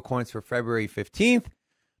on stablecoins for February 15th.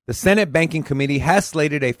 The Senate Banking Committee has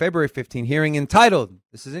slated a February 15th hearing entitled,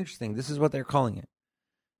 this is interesting, this is what they're calling it,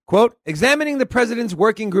 quote, examining the President's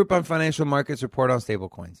Working Group on Financial Markets report on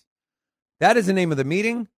stablecoins. That is the name of the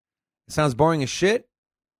meeting. It sounds boring as shit.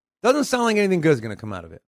 Doesn't sound like anything good is going to come out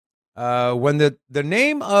of it. When the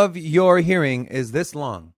name of your hearing is this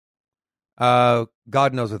long,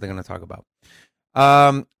 God knows what they're going to talk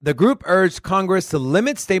about. The group urged Congress to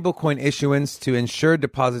limit stablecoin issuance to insured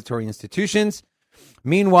depository institutions.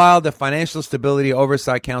 Meanwhile, the Financial Stability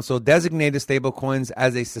Oversight Council designated stablecoins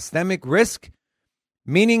as a systemic risk,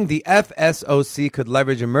 meaning the FSOC could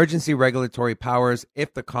leverage emergency regulatory powers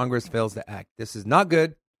if the Congress fails to act. This is not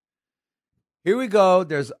good. Here we go.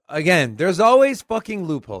 There's always fucking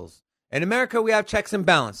loopholes. In America, we have checks and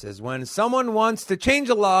balances. When someone wants to change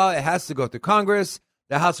a law, it has to go through Congress,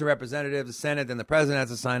 the House of Representatives, the Senate, then the president has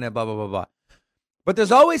to sign it, blah, blah, blah, blah. But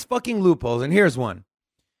there's always fucking loopholes, and here's one.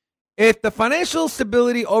 If the Financial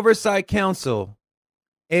Stability Oversight Council,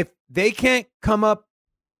 if they can't come up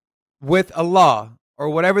with a law, or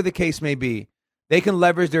whatever the case may be, they can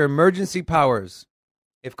leverage their emergency powers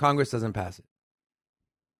if Congress doesn't pass it.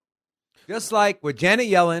 Just like with Janet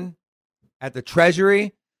Yellen at the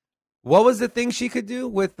Treasury, what was the thing she could do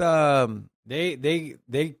with They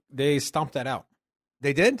stomped that out.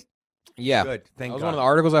 They did? Yeah. Good. Thank that was God. one of the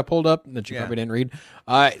articles I pulled up that you probably didn't read.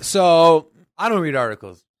 So I don't read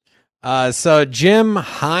articles. So Jim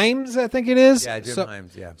Himes, I think it is. Yeah, Jim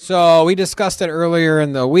Himes, yeah. So we discussed it earlier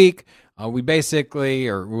in the week. We basically,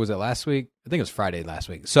 or was it last week? I think it was Friday last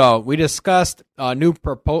week. So we discussed a new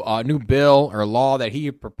bill or law that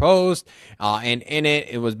he proposed, and in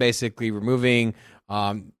it was basically removing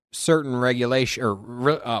certain regulation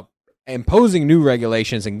or imposing new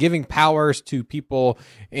regulations and giving powers to people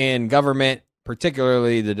in government,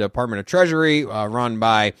 particularly the Department of Treasury, run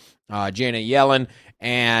by Janet Yellen,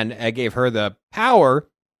 and it gave her the power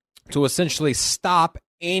to essentially stop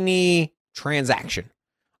any transaction.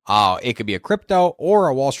 It could be a crypto or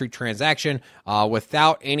a Wall Street transaction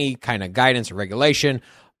without any kind of guidance or regulation.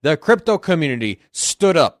 The crypto community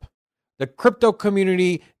stood up. The crypto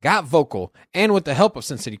community got vocal, and with the help of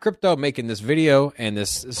Sin City Crypto making this video and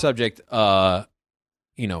this subject, a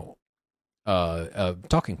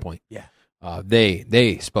talking point. Yeah,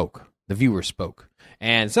 they spoke. The viewers spoke,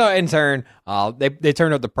 and so in turn, they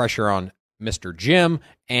turned up the pressure on Mr. Jim,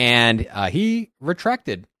 and he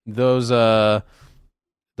retracted those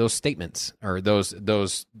statements or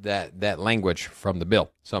that language from the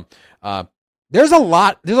bill. So there's a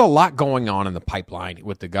lot going on in the pipeline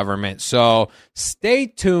with the government. So stay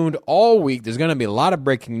tuned all week. There's going to be a lot of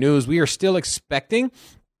breaking news. We are still expecting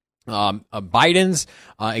Biden's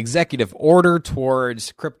executive order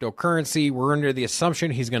towards cryptocurrency. We're under the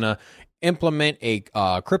assumption he's going to implement a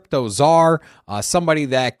crypto czar, somebody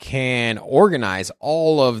that can organize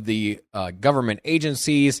all of the government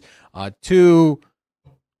agencies to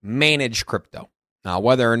manage crypto. Now,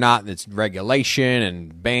 whether or not it's regulation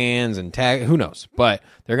and bans and tag, who knows? But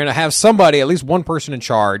they're going to have somebody, at least one person in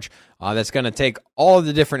charge, that's going to take all of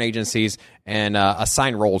the different agencies and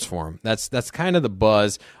assign roles for them. That's kind of the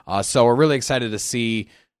buzz. So we're really excited to see.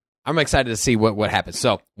 I'm excited to see what happens.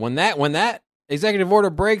 So when that executive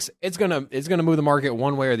order breaks, it's gonna move the market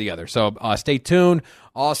one way or the other. So stay tuned.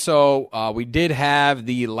 Also, we did have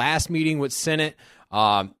the last meeting with Senate.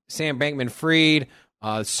 Sam Bankman-Fried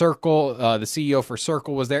Circle, the CEO for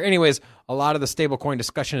Circle was there. Anyways, a lot of the stablecoin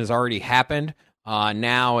discussion has already happened.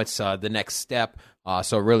 Now it's the next step.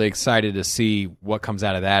 So really excited to see what comes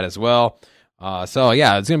out of that as well. So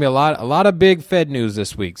yeah, it's gonna be a lot of big Fed news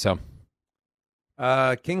this week. So,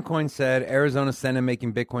 King Coin said Arizona Senate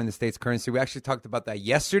making Bitcoin the state's currency. We actually talked about that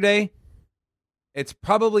yesterday. It's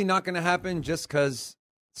probably not going to happen just because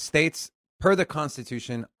states, per the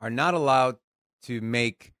Constitution, are not allowed to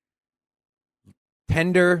make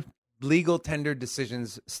legal tender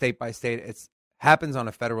decisions state by state. It happens on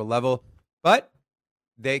a federal level, but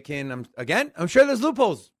they can, again, I'm sure there's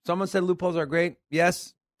loopholes. Someone said loopholes are great.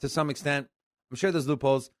 Yes, to some extent. I'm sure there's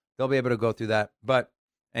loopholes. They'll be able to go through that. But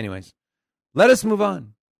anyways, let us move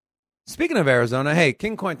on. Speaking of Arizona, hey,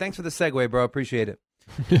 King Coin, thanks for the segue, bro. Appreciate it.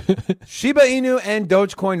 Shiba Inu and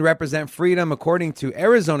Dogecoin represent freedom, according to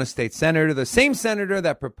Arizona State Senator, the same senator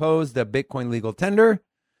that proposed the Bitcoin legal tender.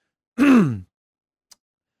 In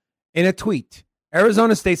a tweet,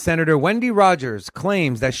 Arizona State Senator Wendy Rogers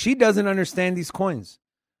claims that she doesn't understand these coins,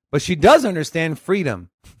 but she does understand freedom.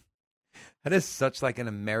 That is such like an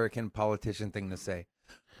American politician thing to say.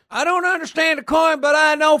 I don't understand the coin, but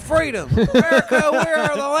I know freedom. America, we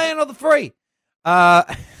are the land of the free.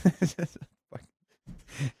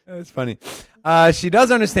 It's funny. She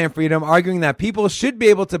does understand freedom, arguing that people should be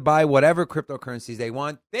able to buy whatever cryptocurrencies they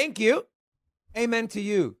want. Thank you. Amen to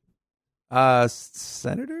you,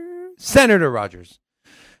 Senator Rogers.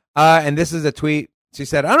 And this is a tweet. She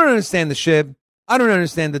said, I don't understand the SHIB. I don't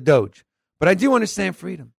understand the Doge, but I do understand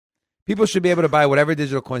freedom. People should be able to buy whatever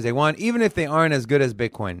digital coins they want, even if they aren't as good as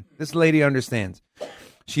Bitcoin. This lady understands.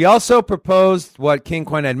 She also proposed what King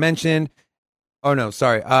Coin had mentioned.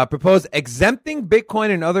 Proposed exempting Bitcoin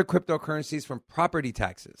and other cryptocurrencies from property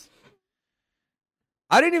taxes.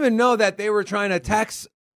 I didn't even know that they were trying to tax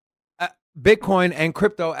Bitcoin and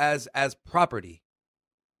crypto as property.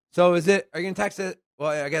 So are you going to tax it? Well,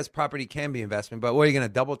 I guess property can be investment, but what, are you going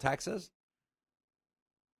to double tax us?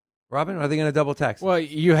 Robin, are they going to double tax? Well,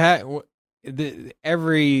 you have so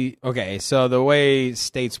the way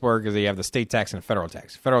states work is that you have the state tax and federal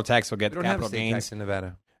tax. Federal tax will get the capital gains tax in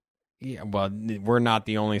Nevada. Yeah, well, we're not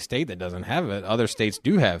the only state that doesn't have it. Other states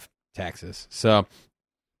do have taxes. So,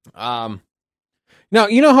 no,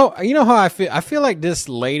 you know how I feel. I feel like this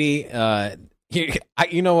lady.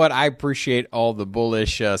 You know what? I appreciate all the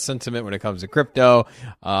bullish sentiment when it comes to crypto.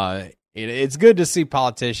 It's good to see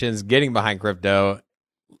politicians getting behind crypto,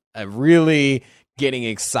 really getting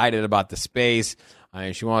excited about the space.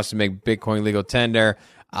 She wants to make Bitcoin legal tender,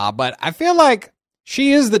 but I feel like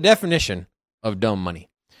she is the definition of dumb money.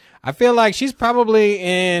 I feel like she's probably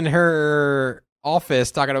in her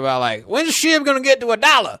office talking about like, when's SHIB gonna get to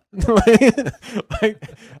 $1? like,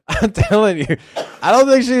 I'm telling you, I don't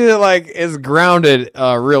think she like is grounded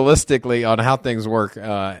realistically on how things work.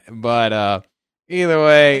 But either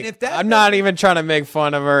way, I'm not even trying to make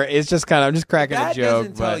fun of her. It's just I'm just cracking a joke. That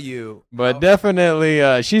doesn't tell you, but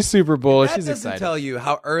definitely she's super bullish. She's excited. That doesn't tell you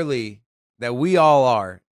how early that we all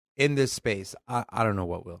are in this space. I don't know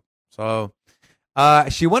what will. So.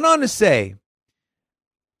 She went on to say,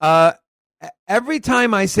 every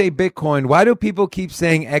time I say Bitcoin, why do people keep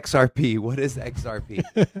saying XRP? What is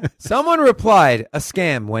XRP? Someone replied, a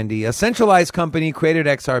scam, Wendy. A centralized company created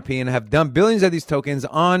XRP and have dumped billions of these tokens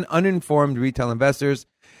on uninformed retail investors.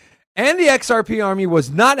 And the XRP army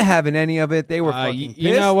was not having any of it. They were fucking pissed.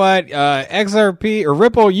 You know what? XRP or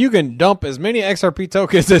Ripple, you can dump as many XRP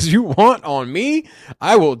tokens as you want on me.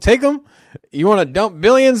 I will take them. You want to dump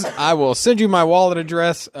billions? I will send you my wallet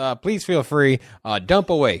address. Please feel free. Dump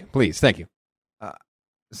away, please. Thank you.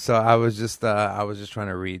 So I was just trying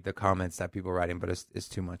to read the comments that people are writing, but it's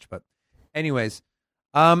too much. But anyways,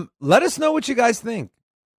 let us know what you guys think.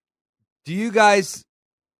 Can you guys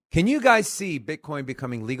see Bitcoin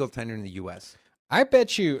becoming legal tender in the U.S.? I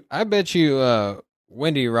bet you,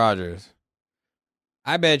 Wendy Rogers.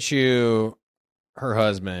 I bet you her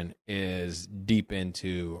husband is deep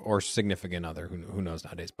into, or significant other, who knows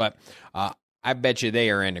nowadays, but I bet you they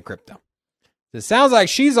are into crypto. It sounds like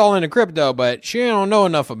she's all into crypto, but she don't know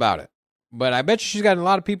enough about it. But I bet you she's got a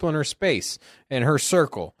lot of people in her space, in her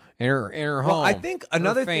circle, in her home. Well, I think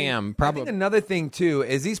another thing too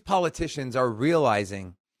is these politicians are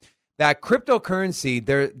realizing that cryptocurrency,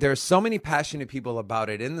 there's so many passionate people about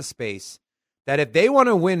it in the space that if they want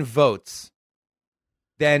to win votes,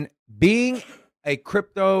 then being a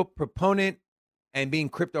crypto proponent and being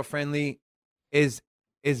crypto friendly is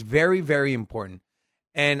very, very important.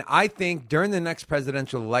 And I think during the next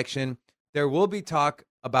presidential election, there will be talk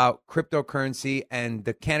about cryptocurrency and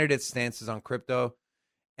the candidates' stances on crypto.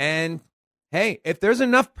 And hey, if there's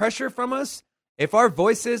enough pressure from us, if our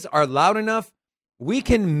voices are loud enough, we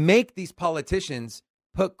can make these politicians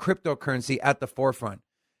put cryptocurrency at the forefront.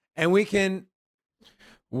 And we can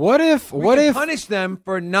punish them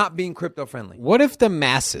for not being crypto friendly. What if the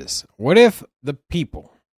masses, what if the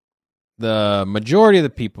people, the majority of the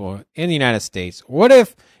people in the United States, what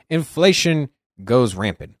if inflation goes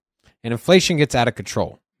rampant and inflation gets out of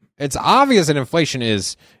control? It's obvious that inflation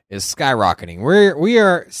is skyrocketing. We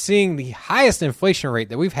are seeing the highest inflation rate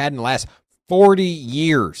that we've had in the last 40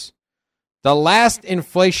 years. The last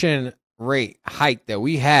inflation rate hike that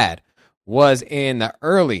we had was in the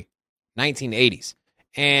early 1980s.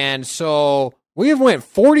 And so we have went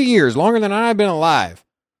 40 years, longer than I've been alive,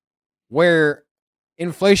 where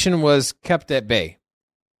inflation was kept at bay,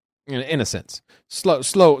 in a sense. Slow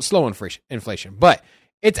inflation. But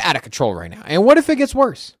it's out of control right now. And what if it gets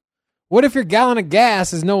worse? What if your gallon of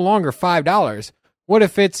gas is no longer $5? What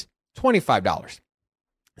if it's $25?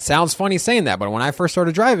 Sounds funny saying that, but when I first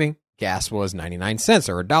started driving, gas was 99 cents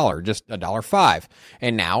or $1, just $1.05.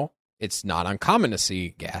 And now it's not uncommon to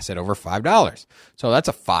see gas at over $5. So that's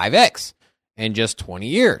a 5X in just 20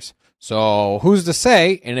 years. So who's to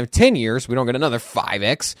say in 10 years we don't get another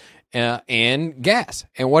 5X in gas?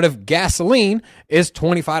 And what if gasoline is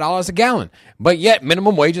 $25 a gallon, but yet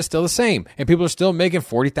minimum wage is still the same and people are still making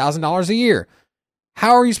 $40,000 a year?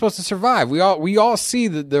 How are you supposed to survive? We all see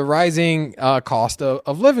the rising cost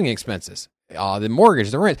of living expenses, the mortgage,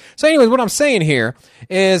 the rent. So anyways, what I'm saying here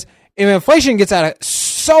is if inflation gets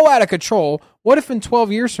so out of control, what if in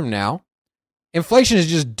 12 years from now, inflation has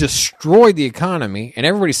just destroyed the economy and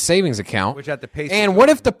everybody's savings account? Which at the pace. And what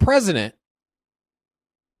if the presidential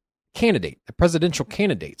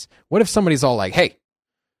candidates, what if somebody's all like, hey,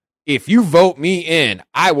 if you vote me in,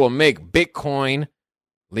 I will make Bitcoin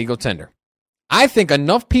legal tender? I think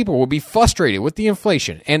enough people will be frustrated with the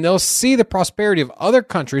inflation and they'll see the prosperity of other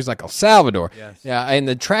countries like El Salvador, and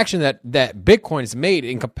the traction that Bitcoin has made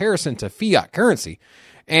in comparison to fiat currency.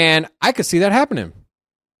 And I could see that happening.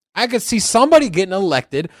 I could see somebody getting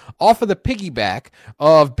elected off of the piggyback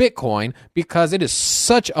of Bitcoin because it is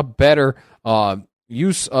such a better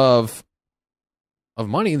use of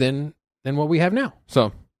money than what we have now.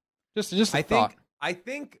 So just a thought. I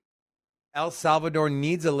think El Salvador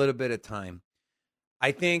needs a little bit of time.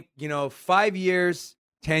 I think, 5 years,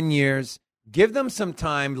 10 years, give them some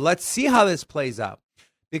time. Let's see how this plays out.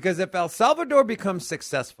 Because if El Salvador becomes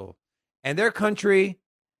successful and their country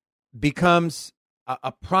becomes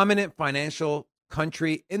a prominent financial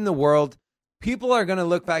country in the world, people are going to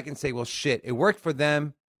look back and say, well, shit, it worked for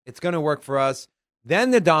them. It's going to work for us. Then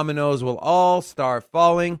the dominoes will all start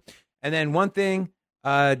falling. And then one thing,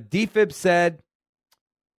 DFib said,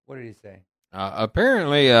 what did he say?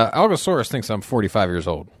 Apparently, Algosaurus thinks I'm 45 years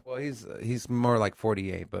old. Well, he's more like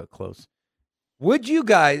 48, but close. Would you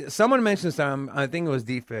guys, someone mentioned some, I think it was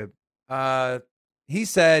DFib. He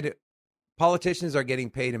said, politicians are getting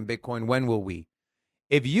paid in Bitcoin. When will we?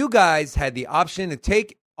 If you guys had the option to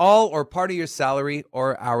take all or part of your salary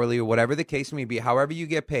or hourly or whatever the case may be, however you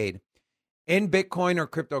get paid, in Bitcoin or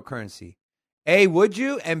cryptocurrency, A, would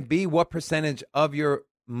you? And B, what percentage of your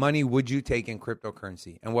money would you take in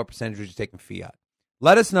cryptocurrency? And what percentage would you take in fiat?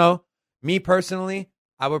 Let us know. Me personally,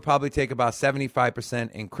 I would probably take about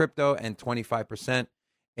 75% in crypto and 25%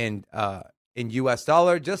 in US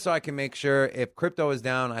dollar, just so I can make sure if crypto is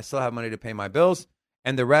down, I still have money to pay my bills.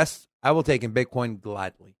 And the rest, I will take in Bitcoin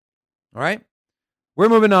gladly. All right? We're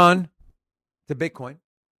moving on to Bitcoin.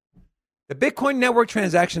 The Bitcoin network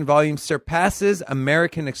transaction volume surpasses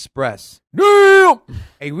American Express. Damn!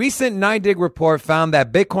 A recent NYDIG report found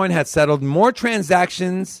that Bitcoin had settled more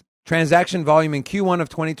transaction volume in Q1 of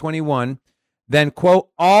 2021 than, quote,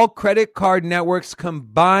 all credit card networks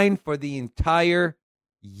combined for the entire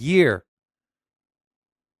year.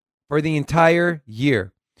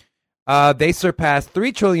 They surpassed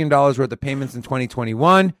 $3 trillion worth of payments in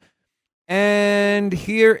 2021. And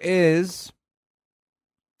here is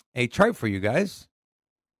a chart for you guys.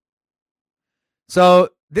 So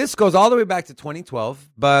this goes all the way back to 2012,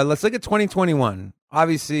 but let's look at 2021.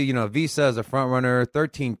 Obviously, Visa is a front runner,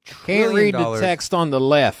 $13 trillion. Can't read the text on the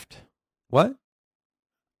left. What?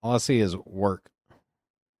 All I see is work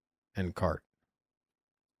and cart.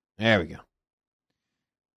 There we go.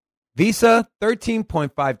 Visa,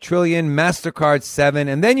 13.5 trillion, MasterCard, 7,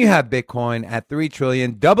 and then you have Bitcoin at 3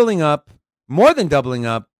 trillion, more than doubling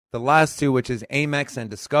up the last two, which is Amex and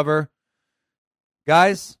Discover.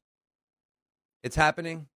 Guys, it's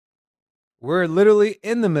happening. We're literally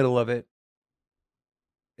in the middle of it.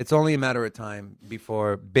 It's only a matter of time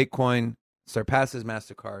before Bitcoin surpasses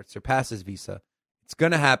MasterCard, surpasses Visa. It's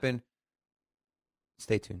going to happen.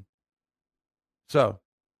 Stay tuned. So,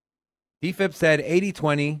 DFib said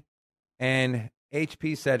 80-20 and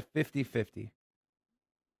HP said 50-50.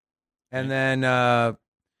 And then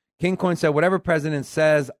King Coin said, whatever president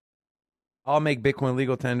says, I'll make Bitcoin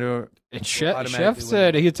legal tender. And Chef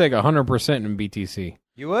said he'd take 100% in BTC.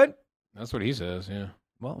 You would? That's what he says, yeah.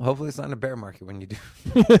 Well, hopefully it's not in a bear market when you do.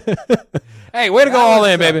 Hey, way to go all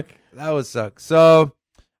in, baby. That would suck. So,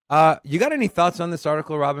 you got any thoughts on this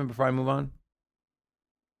article, Robin, before I move on?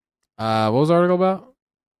 What was the article about?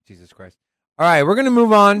 Jesus Christ. All right, we're going to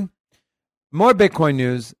move on. More Bitcoin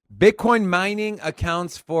news. Bitcoin mining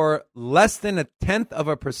accounts for less than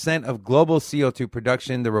 0.1% of global CO2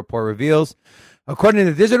 production, the report reveals. According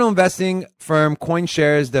to the digital investing firm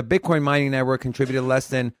CoinShares, the Bitcoin mining network contributed less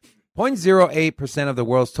than 0.08% of the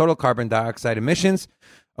world's total carbon dioxide emissions.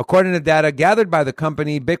 According to data gathered by the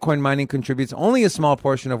company, Bitcoin mining contributes only a small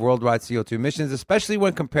portion of worldwide CO2 emissions, especially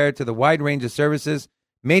when compared to the wide range of services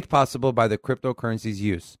made possible by the cryptocurrency's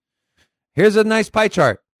use. Here's a nice pie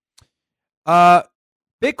chart.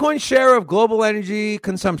 Bitcoin's share of global energy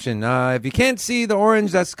consumption. If you can't see the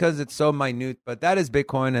orange, that's because it's so minute, but that is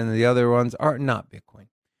Bitcoin, and the other ones are not Bitcoin.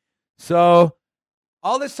 So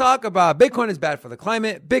all this talk about Bitcoin is bad for the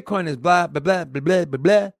climate, Bitcoin is blah, blah, blah, blah, blah, blah,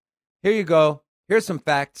 blah. Here you go. Here's some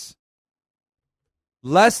facts.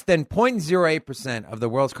 Less than 0.08% of the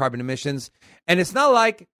world's carbon emissions. And it's not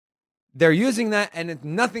like they're using that and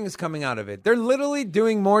nothing is coming out of it. They're literally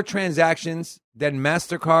doing more transactions than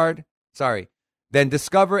than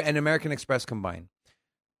Discover and American Express combined.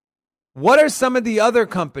 What are some of the other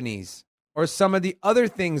companies or some of the other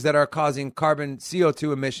things that are causing carbon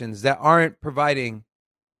CO2 emissions that aren't providing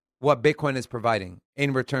what Bitcoin is providing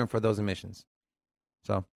in return for those emissions?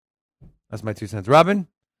 So that's my 2 cents. Robin,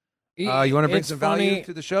 you want to bring some value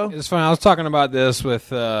to the show? It's funny. I was talking about this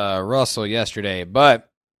with Russell yesterday,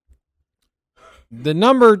 but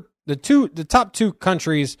the top 2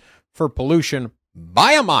 countries for pollution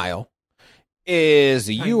by a mile is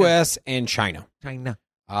the U.S. and China.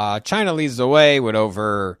 China leads the way with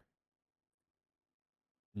over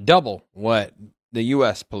double what the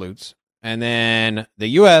U.S. pollutes. And then the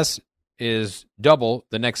U.S. is double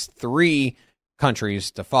the next 3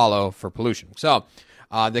 countries to follow for pollution. So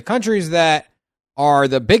the countries that are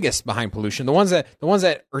the biggest behind pollution, the ones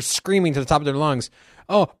that are screaming to the top of their lungs,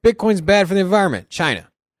 oh, Bitcoin's bad for the environment, China.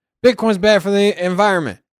 Bitcoin's bad for the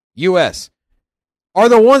environment, U.S., are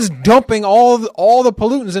the ones dumping all the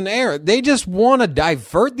pollutants in the air. They just want to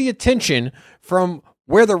divert the attention from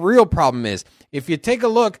where the real problem is. If you take a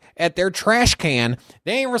look at their trash can,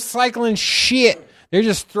 they ain't recycling shit. They're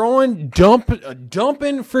just dumping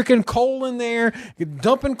freaking coal in there,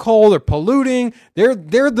 dumping coal. They're polluting. They're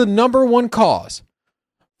the number 1 cause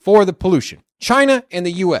for the pollution. China and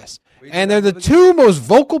the U.S. And they're the 2 most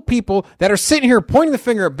vocal people that are sitting here pointing the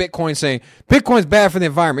finger at Bitcoin saying, Bitcoin's bad for the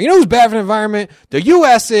environment. You know who's bad for the environment? The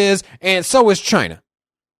U.S. is, and so is China.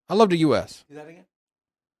 I love the U.S. Do that again?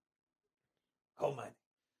 Coal mine.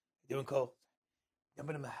 Doing coal.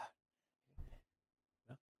 Dumping them out.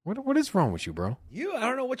 What is wrong with you, bro? I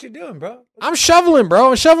don't know what you're doing, bro. I'm shoveling, bro.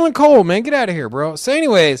 I'm shoveling coal, man. Get out of here, bro. So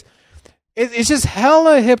anyways, it's just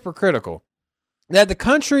hella hypocritical that the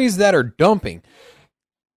countries that are dumping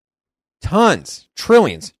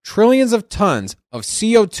trillions of tons of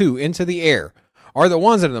CO2 into the air are the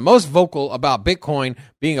ones that are the most vocal about Bitcoin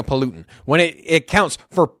being a pollutant when it counts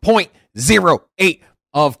for 0.08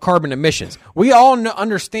 of carbon emissions. We all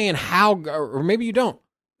understand how, or maybe you don't.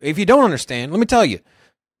 If you don't understand, let me tell you,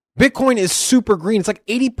 Bitcoin is super green. It's like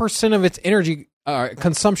 80% of its energy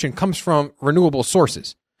consumption comes from renewable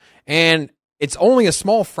sources. And it's only a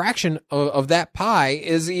small fraction of that pie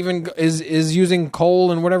is using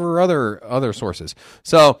coal and whatever other sources.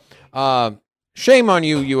 So, shame on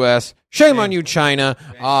you, U.S. Shame on you, China.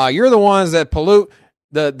 You're the ones that pollute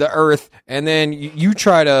the earth, and then you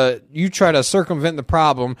try to circumvent the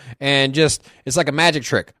problem, and just it's like a magic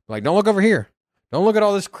trick. Like, don't look over here. Don't look at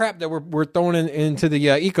all this crap that we're throwing into the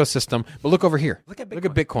ecosystem, but look over here. Look at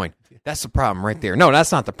Bitcoin. That's the problem right there. No,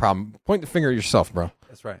 that's not the problem. Point the finger at yourself, bro.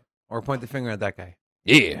 That's right. Or point the finger at that guy.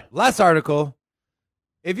 Yeah. Last article.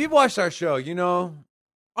 If you've watched our show, you know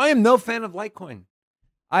I am no fan of Litecoin.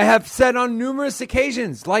 I have said on numerous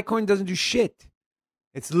occasions, Litecoin doesn't do shit.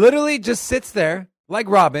 It's literally just sits there like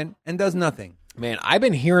Robin and does nothing. Man, I've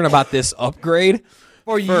been hearing about this upgrade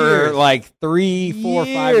for years. Like 3, 4,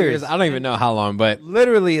 5 years. I don't even know how long, but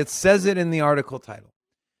literally it says it in the article title.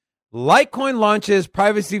 Litecoin launches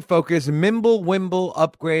privacy-focused Mimblewimble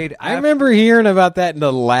upgrade. I remember hearing about that in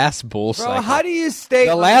the last bull cycle. Bro, how do you stay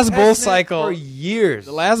The on last bull testnet cycle for years?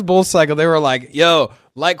 The last bull cycle, they were like, yo,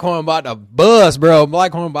 Litecoin about to bust, bro.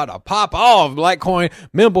 Litecoin about to pop off. Litecoin,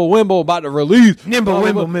 Mimblewimble about to release. Mimble.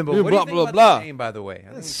 What do you Blah, think blah, about blah. the name, by the way? I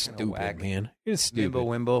think That's it's kinda stupid, whack. man. It's stupid.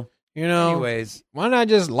 Mimblewimble. You know, Anyways. why not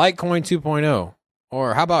just Litecoin 2.0?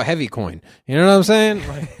 Or how about Heavy Coin? You know what I'm saying?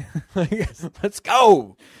 Let's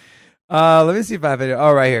go. Let me see if I have it.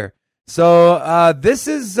 Oh, right here. So this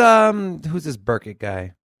is who's this Burkett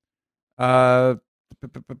guy? David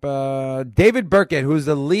Burkett, who's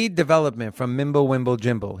the lead development from Mimblewimble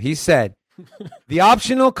Jimble. He said, the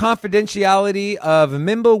optional confidentiality of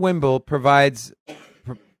Mimblewimble provides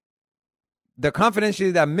the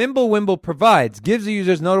confidentiality that Mimblewimble provides gives the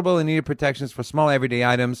users notable and needed protections for small everyday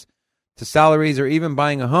items to salaries or even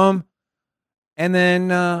buying a home. And then,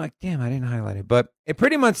 damn, I didn't highlight it, but it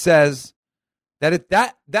pretty much says that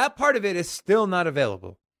that part of it is still not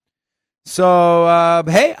available. So,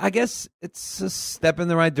 hey, I guess it's a step in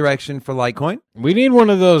the right direction for Litecoin. We need one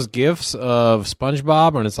of those gifs of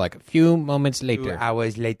SpongeBob, and it's like a few moments later. 2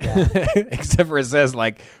 hours later. Except for it says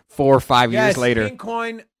like 4 or 5 years later. King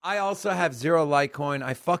Coin, I also have 0 Litecoin.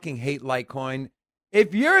 I fucking hate Litecoin.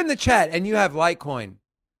 If you're in the chat and you have Litecoin,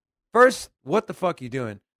 first, what the fuck are you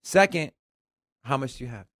doing? Second, how much do you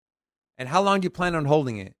have? And how long do you plan on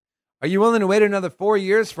holding it? Are you willing to wait another 4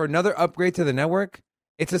 years for another upgrade to the network?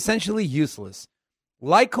 It's essentially useless.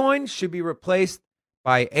 Litecoin should be replaced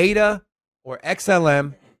by ADA or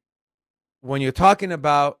XLM when you're talking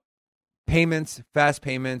about payments, fast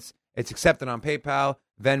payments. It's accepted on PayPal,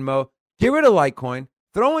 Venmo. Get rid of Litecoin.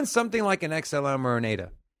 Throw in something like an XLM or an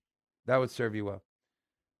ADA. That would serve you well.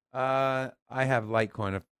 I have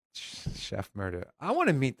Litecoin of Chef Murder. I want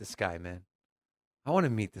to meet this guy, man. I want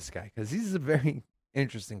to meet this guy because he's a very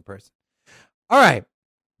interesting person. All right.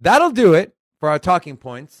 That'll do it for our talking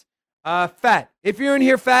points. Fat. If you're in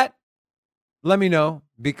here, Fat, let me know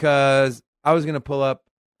because I was going to pull up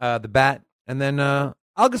the bat and then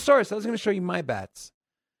Algosaurus, I was going to show you my bats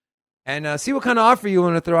and see what kind of offer you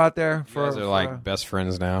want to throw out there. You guys are like best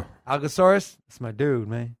friends now. Algosaurus, that's my dude,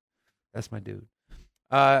 man. That's my dude.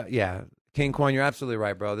 Yeah, King Coin, you're absolutely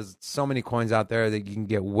right, bro. There's so many coins out there that you can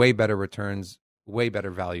get way better returns, way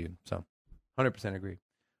better value. So 100% agree.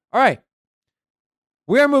 All right.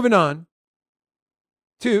 We are moving on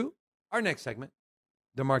to our next segment,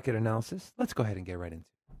 the market analysis. Let's go ahead and get right into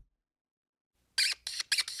it.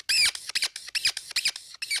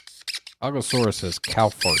 Algosaurus says cow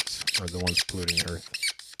farts are the ones polluting the earth.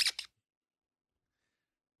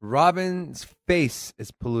 Robin's face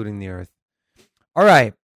is polluting the earth. All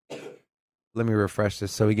right. Let me refresh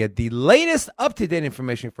this so we get the latest up-to-date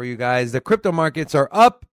information for you guys. The crypto markets are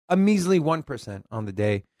up a measly 1% on the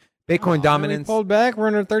day. Bitcoin dominance. We pulled back. We're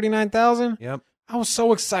under 39,000. Yep. I was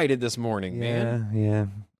so excited this morning, man. Yeah.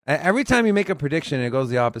 Every time you make a prediction, it goes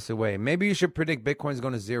the opposite way. Maybe you should predict Bitcoin's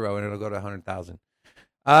going to 0 and it'll go to 100,000.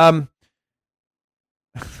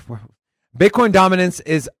 Bitcoin dominance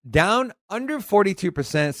is down under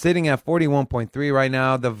 42%, sitting at 41.3 right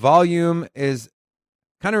now. The volume is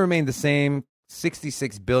kind of remained the same,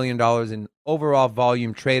 $66 billion in overall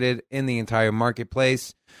volume traded in the entire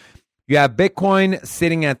marketplace. You have Bitcoin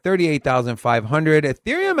sitting at 38,500.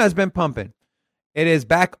 Ethereum has been pumping. It is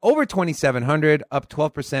back over 2,700, up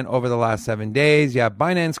 12% over the last 7 days. You have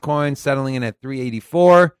Binance Coin settling in at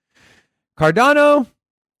 384. Cardano,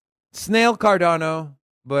 snail Cardano,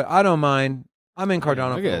 but I don't mind. I'm in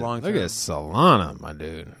Cardano for the long term. Look at Solana, my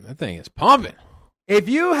dude. That thing is pumping. If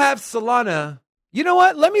you have Solana, you know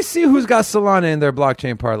what? Let me see who's got Solana in their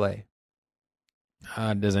blockchain parlay.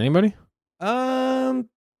 Does anybody?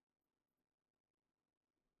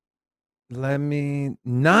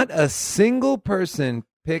 Not a single person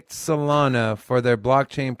picked Solana for their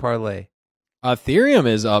blockchain parlay. Ethereum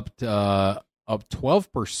is up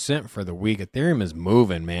 12% for the week. Ethereum is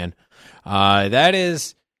moving, man. That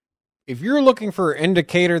is, if you're looking for an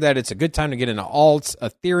indicator that it's a good time to get into alts,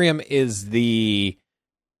 Ethereum is the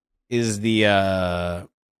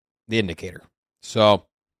indicator. So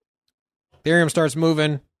Ethereum starts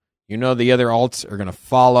moving, you know the other alts are going to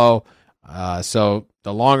follow. So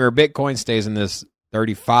the longer Bitcoin stays in this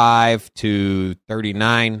 $35,000 to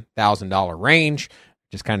 $39,000 range,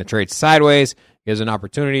 just kind of trades sideways, gives an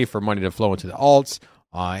opportunity for money to flow into the alts.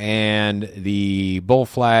 And the bull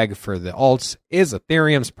flag for the alts is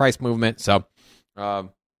Ethereum's price movement. So,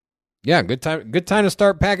 yeah, good time to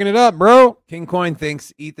start packing it up, bro. King Coin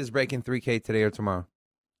thinks ETH is breaking 3K today or tomorrow.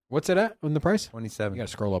 What's it at in the price? 27. You got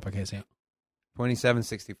to scroll up. I can't see it.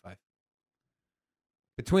 27.65.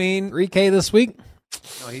 Between 3K this week.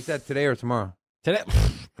 No, he said today or tomorrow. Today?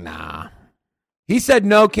 Nah. He said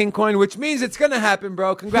no, King Coin, which means it's going to happen,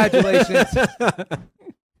 bro. Congratulations.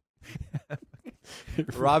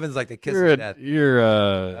 Robin's like the kiss of death. You're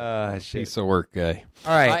a piece of work guy.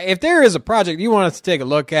 All right. If there is a project you want us to take a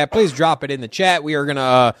look at, please drop it in the chat. We are going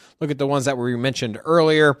to look at the ones that we mentioned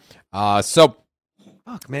earlier.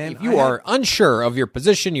 Fuck, man. If you are unsure of your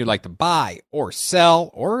position, you'd like to buy or sell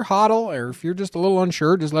or hodl, or if you're just a little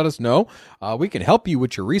unsure, just let us know. We can help you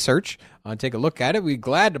with your research. Take a look at it. We're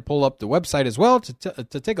glad to pull up the website as well to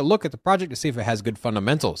take a look at the project to see if it has good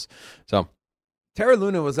fundamentals. So, Terra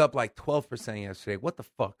Luna was up like 12% yesterday. What the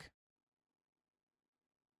fuck?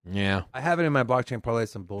 yeah. I have it in my blockchain parlay.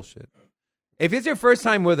 Some bullshit. If it's your first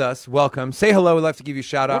time with us, welcome. Say hello. We'd love to give you a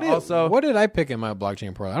shout out. What did I pick in my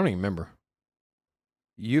blockchain parlay? I don't even remember.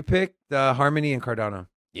 You picked Harmony and Cardano.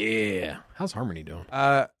 Yeah. How's Harmony doing?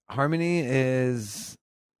 Harmony is...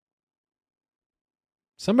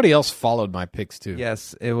 Somebody else followed my picks too.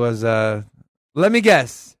 Yes, it was... let me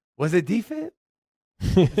guess. Was it DFIT?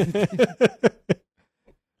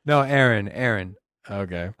 No, Aaron.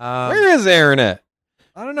 Okay. Where is Aaron at?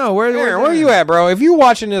 I don't know. Aaron, where you at, bro? If you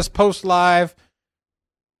watching this post live,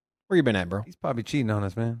 where you been at, bro? He's probably cheating on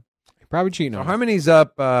us, man. Probably cheating on us. Harmony's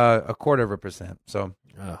up 0.25%, so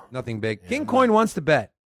nothing big. Yeah, King Coin wants to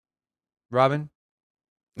bet. Robin?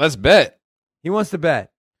 Let's bet. He wants to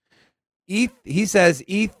bet. ETH, he says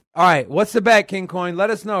ETH. All right, what's the bet, King Coin? Let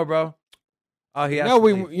us know, bro. Oh, he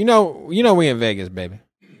we in Vegas, baby.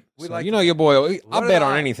 Your boy. I'll bet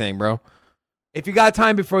on anything, bro. If you got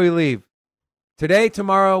time before you leave, today,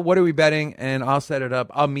 tomorrow, what are we betting? And I'll set it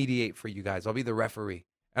up. I'll mediate for you guys. I'll be the referee,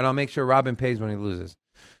 and I'll make sure Robin pays when he loses.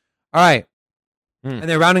 All right. And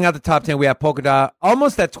then rounding out the top 10, we have Polkadot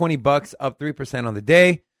almost at $20, up 3% on the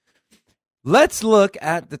day. Let's look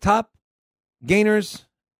at the top gainers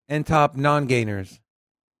and top non-gainers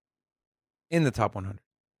in the top 100.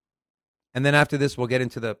 And then after this, we'll get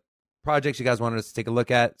into the projects you guys wanted us to take a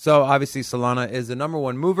look at. So obviously, Solana is the number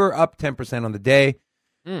one mover, up 10% on the day.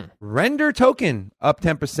 Render token up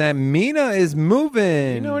 10%. Mina is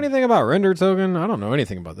moving. You know anything about Render token? I don't know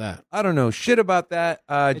anything about that. I don't know shit about that.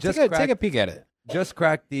 Take a peek at it. Just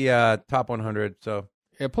cracked the top 100. So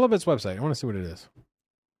yeah, pull up its website. I want to see what it is.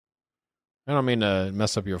 I don't mean to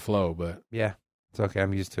mess up your flow, but yeah, it's okay.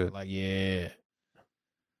 I'm used to it. Like, yeah.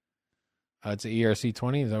 It's an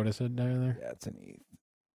ERC20. Is that what it said down there? Yeah, it's an ETH.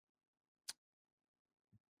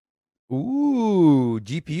 Ooh,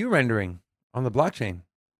 GPU rendering on the blockchain.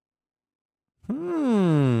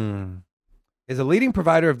 Is a leading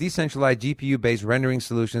provider of decentralized GPU-based rendering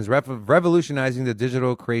solutions, revolutionizing the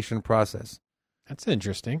digital creation process. That's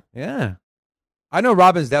interesting. Yeah. I know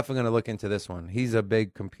Robin's definitely going to look into this one. He's a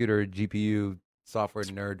big computer GPU software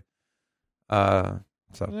nerd.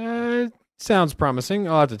 Sounds promising.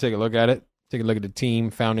 I'll have to take a look at it. Take a look at the team,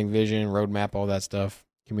 founding vision, roadmap, all that stuff.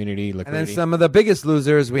 Community, liquidity. And then some of the biggest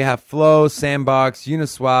losers, we have Flow, Sandbox,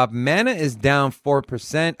 Uniswap. Mana is down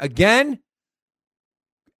 4%. Again,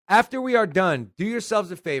 after we are done, do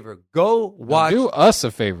yourselves a favor. Go watch. Do us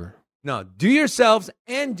a favor. No, do yourselves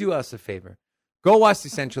and do us a favor. Go watch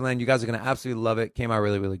Decentraland. You guys are going to absolutely love it. Came out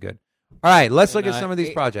really, really good. All right, let's look at some of these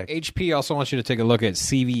projects. HP also wants you to take a look at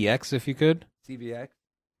CVX if you could. CVX?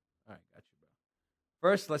 All right, got you,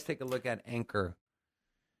 bro. First, let's take a look at Anchor.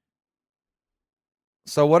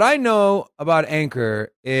 So what I know about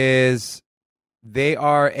Anchor is they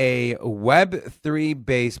are a Web3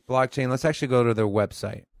 based blockchain. Let's actually go to their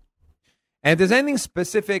website. And if there's anything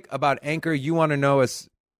specific about Anchor you want to know, is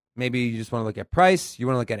maybe you just want to look at price, you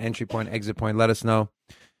want to look at entry point, exit point, let us know.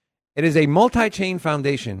 It is a multi-chain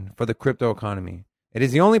foundation for the crypto economy. It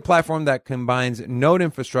is the only platform that combines node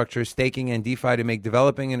infrastructure, staking, and DeFi to make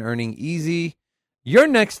developing and earning easy. Your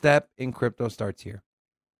next step in crypto starts here.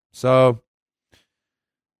 So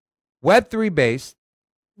Web3 based,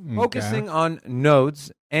 focusing on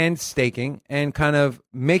nodes and staking and kind of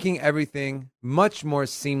making everything much more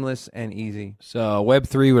seamless and easy. So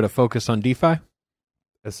Web3 with a focus on DeFi?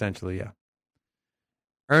 Essentially, yeah.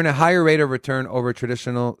 Earn a higher rate of return over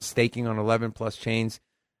traditional staking on 11 plus chains.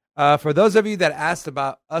 For those of you that asked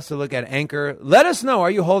about us to look at Anchor, let us know.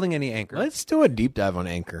 Are you holding any Anchor? Let's do a deep dive on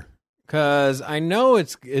Anchor. Because I know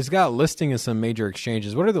it's got listing in some major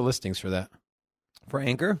exchanges. What are the listings for that? For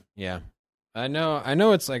Anchor? Yeah. I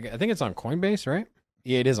know it's like, I think it's on Coinbase, right?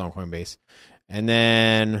 Yeah, it is on Coinbase. And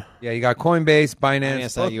then... yeah, you got Coinbase,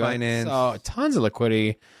 Binance, both Binance. So tons of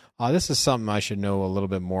liquidity. This is something I should know a little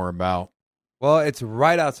bit more about. Well, it's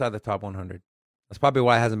right outside the top 100. That's probably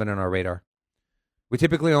why it hasn't been on our radar. We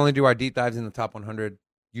typically only do our deep dives in the top 100,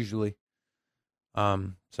 usually.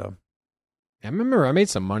 So I remember I made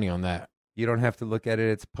some money on that You don't have to look at it.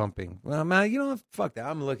 It's pumping. Well, man, you don't have to, fuck that.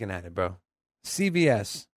 I'm looking at it, bro.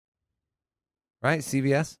 CVS. Right?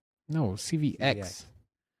 CVS? No, CVX. CVX.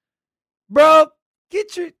 Bro,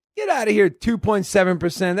 get out of here,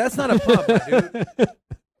 2.7%. That's not a pump, my dude.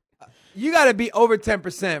 You got to be over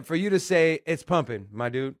 10% for you to say it's pumping, my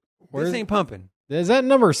dude. This ain't pumping. Is that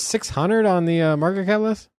number 600 on the market cap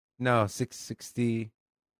list? No, 660.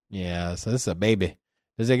 Yeah, so this is a baby.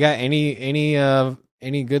 Does it got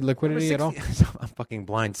any good liquidity at all? I'm fucking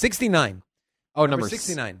blind. 69. Oh, number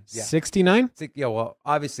 69. Yeah. 69? Yeah, well,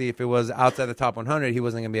 obviously, if it was outside the top 100, he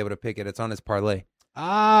wasn't going to be able to pick it. It's on his parlay.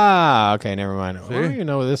 Ah, okay, never mind. I don't even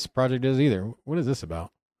know what this project is either. What is this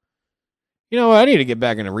about? You know what? I need to get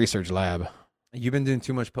back in a research lab. You've been doing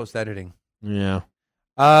too much post-editing. Yeah.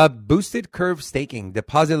 Boosted curve staking.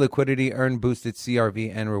 Deposit liquidity, earn boosted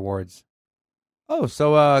CRV and rewards. Oh,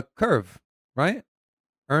 so curve, right?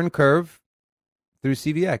 Earn curve through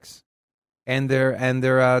CVX and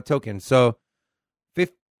their token. So,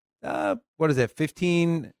 what is it?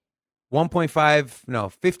 15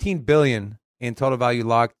 billion in total value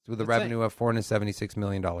locked with a revenue of $476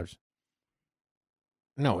 million.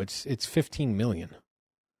 No, it's 15 million.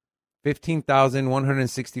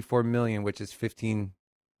 15,164 million, which is 15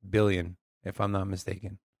 billion, if I'm not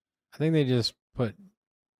mistaken. I think they just put.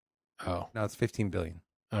 Oh, No, it's 15 billion.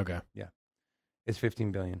 okay. It's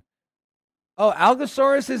 15 billion. Oh,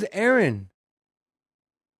 Algosaurus is Aaron.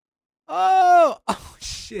 Oh,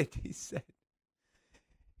 shit.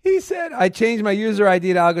 He said, I changed my user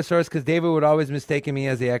ID to Algosaurus because David would always mistaken me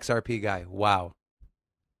as the XRP guy. Wow.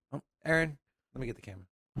 Oh, Aaron, let me get the camera.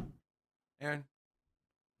 Aaron,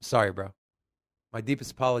 sorry, bro. My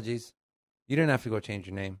deepest apologies. You didn't have to go change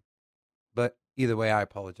your name. But either way, I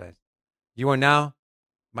apologize. You are now,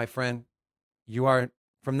 my friend, you are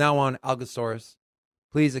from now on Algosaurus.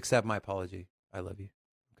 Please accept my apology. I love you.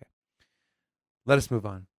 Okay. Let us move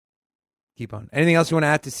on. Keep on. Anything else you want to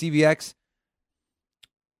add to CVX?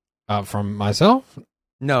 From myself?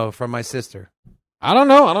 No, from my sister. I don't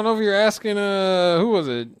know. I don't know if you're asking. Who was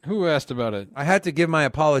it? Who asked about it? I had to give my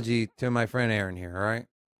apology to my friend Aaron here, all right?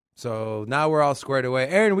 So now we're all squared away.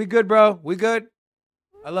 Aaron, we good, bro? We good?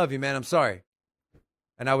 I love you, man. I'm sorry.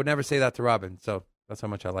 And I would never say that to Robin, so that's how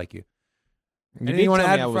much I like you. Anything you want to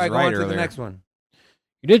add before I go on to the next one?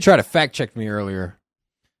 You did try to fact check me earlier.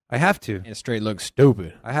 I have to. And straight looked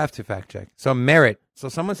stupid. I have to fact check. So Merit. So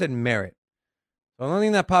someone said Merit. The only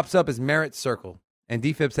thing that pops up is Merit Circle. And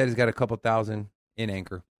DFib said he's got a couple thousand in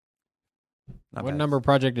Anchor. Not What bad. number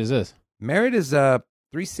project is this? Merit is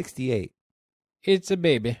 368. It's a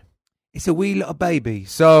baby. It's a wee little baby.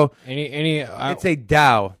 So it's it's a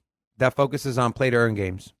DAO that focuses on play-to-earn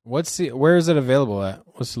games. Where is it available at?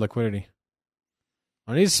 What's the liquidity?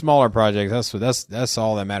 On these smaller projects, that's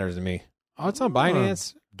all that matters to me. Oh, it's on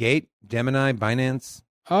Binance. Gate, Gemini, Binance.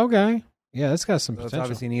 Okay. Yeah, it's got some So it's potential.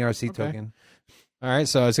 obviously an ERC Okay. token. All right,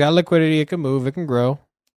 so it's got liquidity. It can move. It can grow.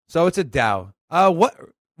 So it's a DAO.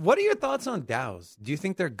 What are your thoughts on DAOs? Do you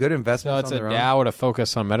think they're good So investments it's on a their DAO to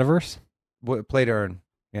focus on metaverse. own? Play to earn.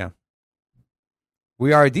 Yeah.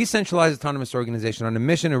 We are a decentralized autonomous organization on a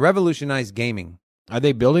mission to revolutionize gaming. Are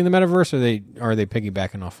they building the metaverse, or are they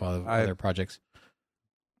piggybacking off of other projects?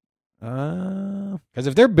 Because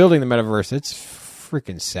if they're building the metaverse, it's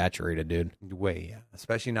freaking saturated, dude. Yeah.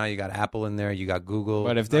 Especially now you got Apple in there, you got Google.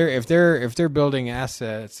 But if they're building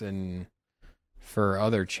assets and for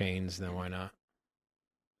other chains, then why not?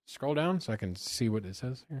 Scroll down so I can see what it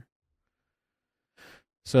says here.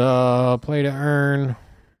 So play to earn,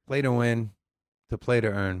 play to win, to play to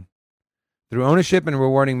earn. Through ownership and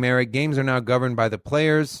rewarding merit, games are now governed by the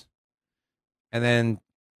players. And then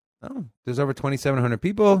there's over 2,700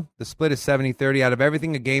 people. The split is 70-30. Out of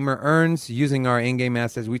everything a gamer earns using our in-game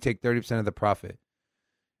assets, we take 30% of the profit.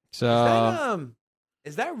 So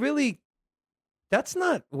is that really? That's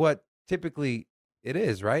not what typically it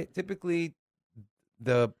is, right? Typically,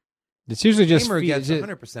 it's usually just gamer fee, gets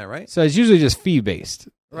 100%, right? So it's usually just fee based,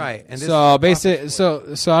 right? And so basically,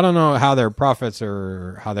 so I don't know how their profits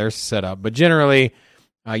or how they're set up, but generally,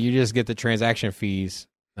 you just get the transaction fees.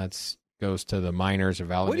 That's goes to the miners or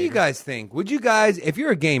validators. What do you guys think? Would you guys, if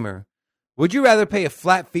you're a gamer, would you rather pay a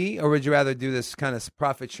flat fee or would you rather do this kind of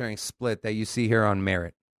profit sharing split that you see here on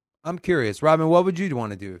Merit? I'm curious, Robin. What would you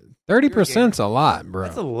want to do? 30%'s a lot, bro.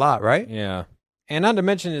 That's a lot, right? Yeah, and not to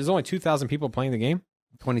mention, there's only 2,000 people playing the game.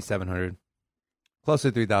 2,700, close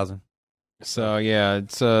to 3,000. So yeah,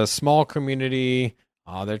 it's a small community.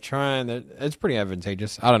 They're trying. It's pretty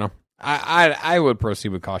advantageous. I don't know. I would proceed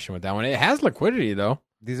with caution with that one. It has liquidity though.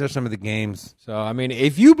 These are some of the games. So I mean,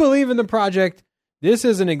 if you believe in the project, this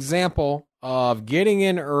is an example of getting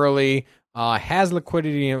in early, has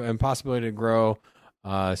liquidity and possibility to grow.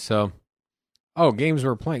 So, games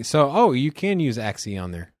we're playing. So, you can use Axie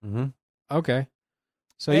on there. Mm-hmm. Okay.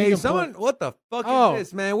 So hey, you can someone, what the fuck is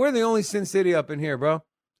this, man? We're the only Sin City up in here, bro.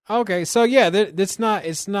 Okay, so yeah, it's not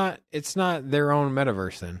their own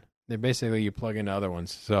metaverse then. They're basically you plug into other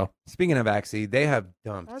ones. So speaking of Axie, they have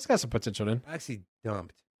dumped. That's got some potential then. Axie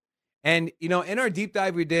dumped. And, in our deep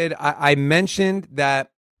dive we did, I mentioned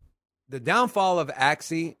that the downfall of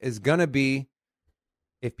Axie is going to be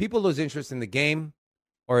if people lose interest in the game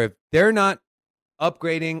or if they're not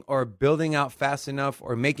upgrading or building out fast enough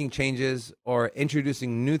or making changes or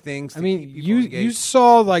introducing new things. I mean, you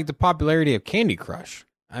saw like the popularity of Candy Crush.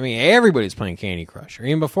 I mean, everybody's playing Candy Crush. Or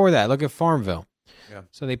even before that, look at Farmville. Yeah.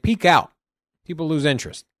 So they peak out. People lose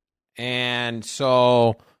interest. And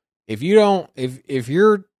so if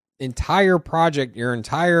your entire project, your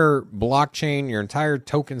entire blockchain, your entire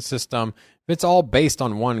token system, if it's all based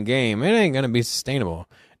on one game, it ain't going to be sustainable.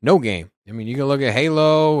 No game. I mean, you can look at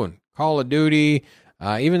Halo and Call of Duty.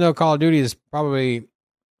 Even though Call of Duty has probably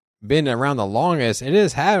been around the longest,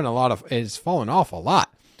 it's fallen off a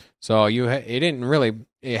lot. So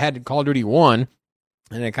it had Call of Duty 1,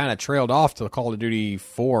 and it kind of trailed off to Call of Duty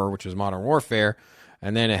 4, which was Modern Warfare,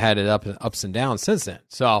 and then it had ups and downs since then.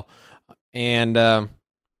 So, so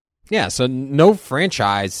no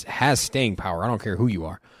franchise has staying power. I don't care who you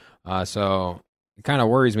are. So it kind of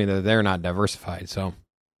worries me that they're not diversified. So,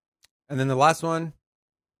 and then the last one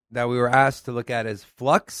that we were asked to look at is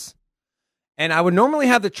Flux. And I would normally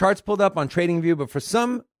have the charts pulled up on TradingView, but for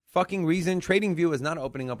some fucking reason, TradingView is not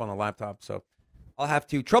opening up on the laptop. So I'll have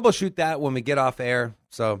to troubleshoot that when we get off air.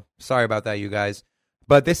 So sorry about that, you guys.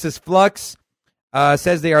 But this is Flux.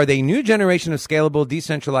 Says they are the new generation of scalable,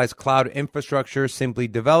 decentralized cloud infrastructure. Simply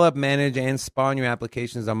develop, manage, and spawn your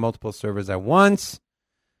applications on multiple servers at once.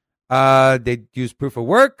 They use proof of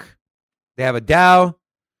work. They have a DAO.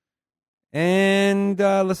 And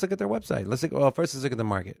let's look at their website. First let's look at the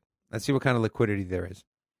market. Let's see what kind of liquidity there is.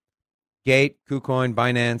 Gate, KuCoin,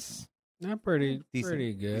 Binance. Not pretty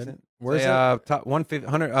good. Decent. Where's top 150,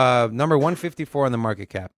 number 154 on the market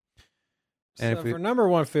cap. And so for number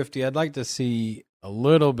 150, I'd like to see a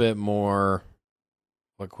little bit more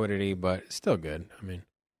liquidity, but it's still good. I mean,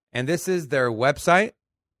 and this is their website.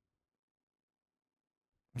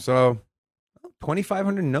 So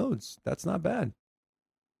 2,500 nodes. That's not bad.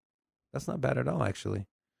 That's not bad at all, actually.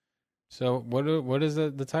 So what is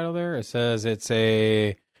the title there? It says it's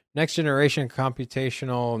a next generation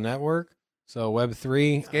computational network. So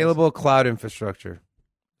Web3. Scalable cloud infrastructure.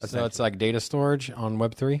 So it's like data storage on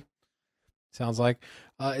Web3. Sounds like.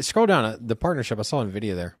 Scroll down. The partnership. I saw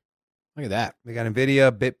NVIDIA there. Look at that. They got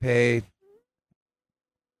NVIDIA, BitPay,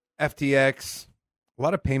 FTX. A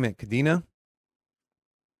lot of payment. Kadena.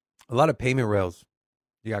 A lot of payment rails.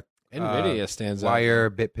 You got NVIDIA stands Wire,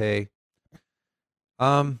 out. BitPay.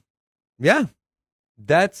 Yeah.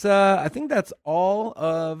 That's I think that's all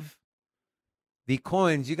of the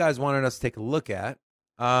coins you guys wanted us to take a look at.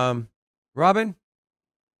 Robin,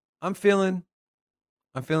 I'm feeling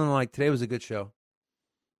like today was a good show.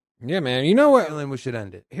 Yeah, man. You know what? I'm feeling we should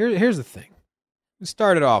end it. Here's the thing. We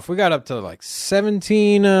started off. We got up to like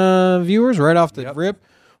 17 viewers right off the rip.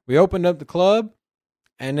 We opened up the club,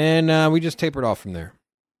 and then we just tapered off from there.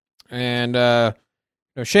 And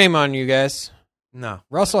shame on you guys. No.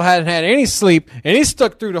 Russell hadn't had any sleep, and he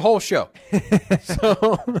stuck through the whole show.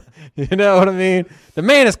 So, you know what I mean? The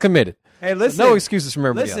man is committed. Hey, listen. No excuses from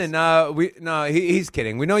everybody else. He's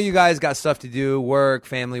kidding. We know you guys got stuff to do, work,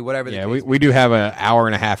 family, whatever. Yeah, we do have an hour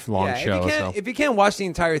and a half long show. If you can't watch the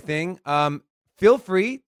entire thing, feel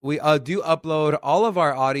free. We do upload all of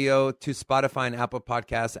our audio to Spotify and Apple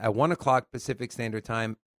Podcasts at 1 o'clock Pacific Standard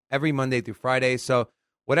Time every Monday through Friday. So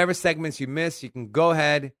whatever segments you miss, you can go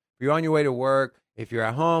ahead. If you're on your way to work, if you're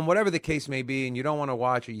at home, whatever the case may be, and you don't want to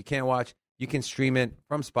watch or you can't watch, you can stream it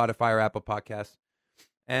from Spotify or Apple Podcasts.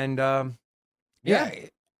 And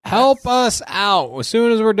help us out. As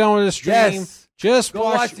soon as we're done with the stream, just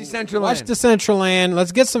watch Decentraland. Watch Decentraland.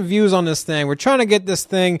 Let's get some views on this thing. We're trying to get this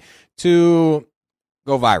thing to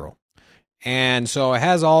go viral. And so it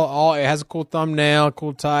has it has a cool thumbnail,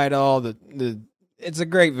 cool title. It's a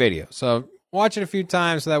great video. So watch it a few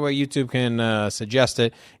times so that way YouTube can suggest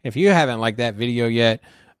it. If you haven't liked that video yet,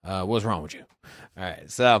 what's wrong with you? All right,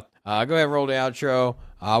 so go ahead and roll the outro.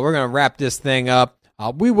 We're going to wrap this thing up.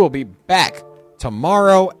 We will be back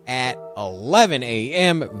tomorrow at 11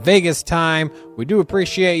 a.m. Vegas time. We do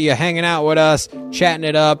appreciate you hanging out with us, chatting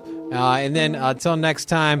it up. And then until next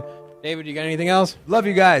time, David, you got anything else? Love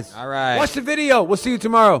you guys. All right. Watch the video. We'll see you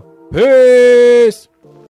tomorrow. Peace.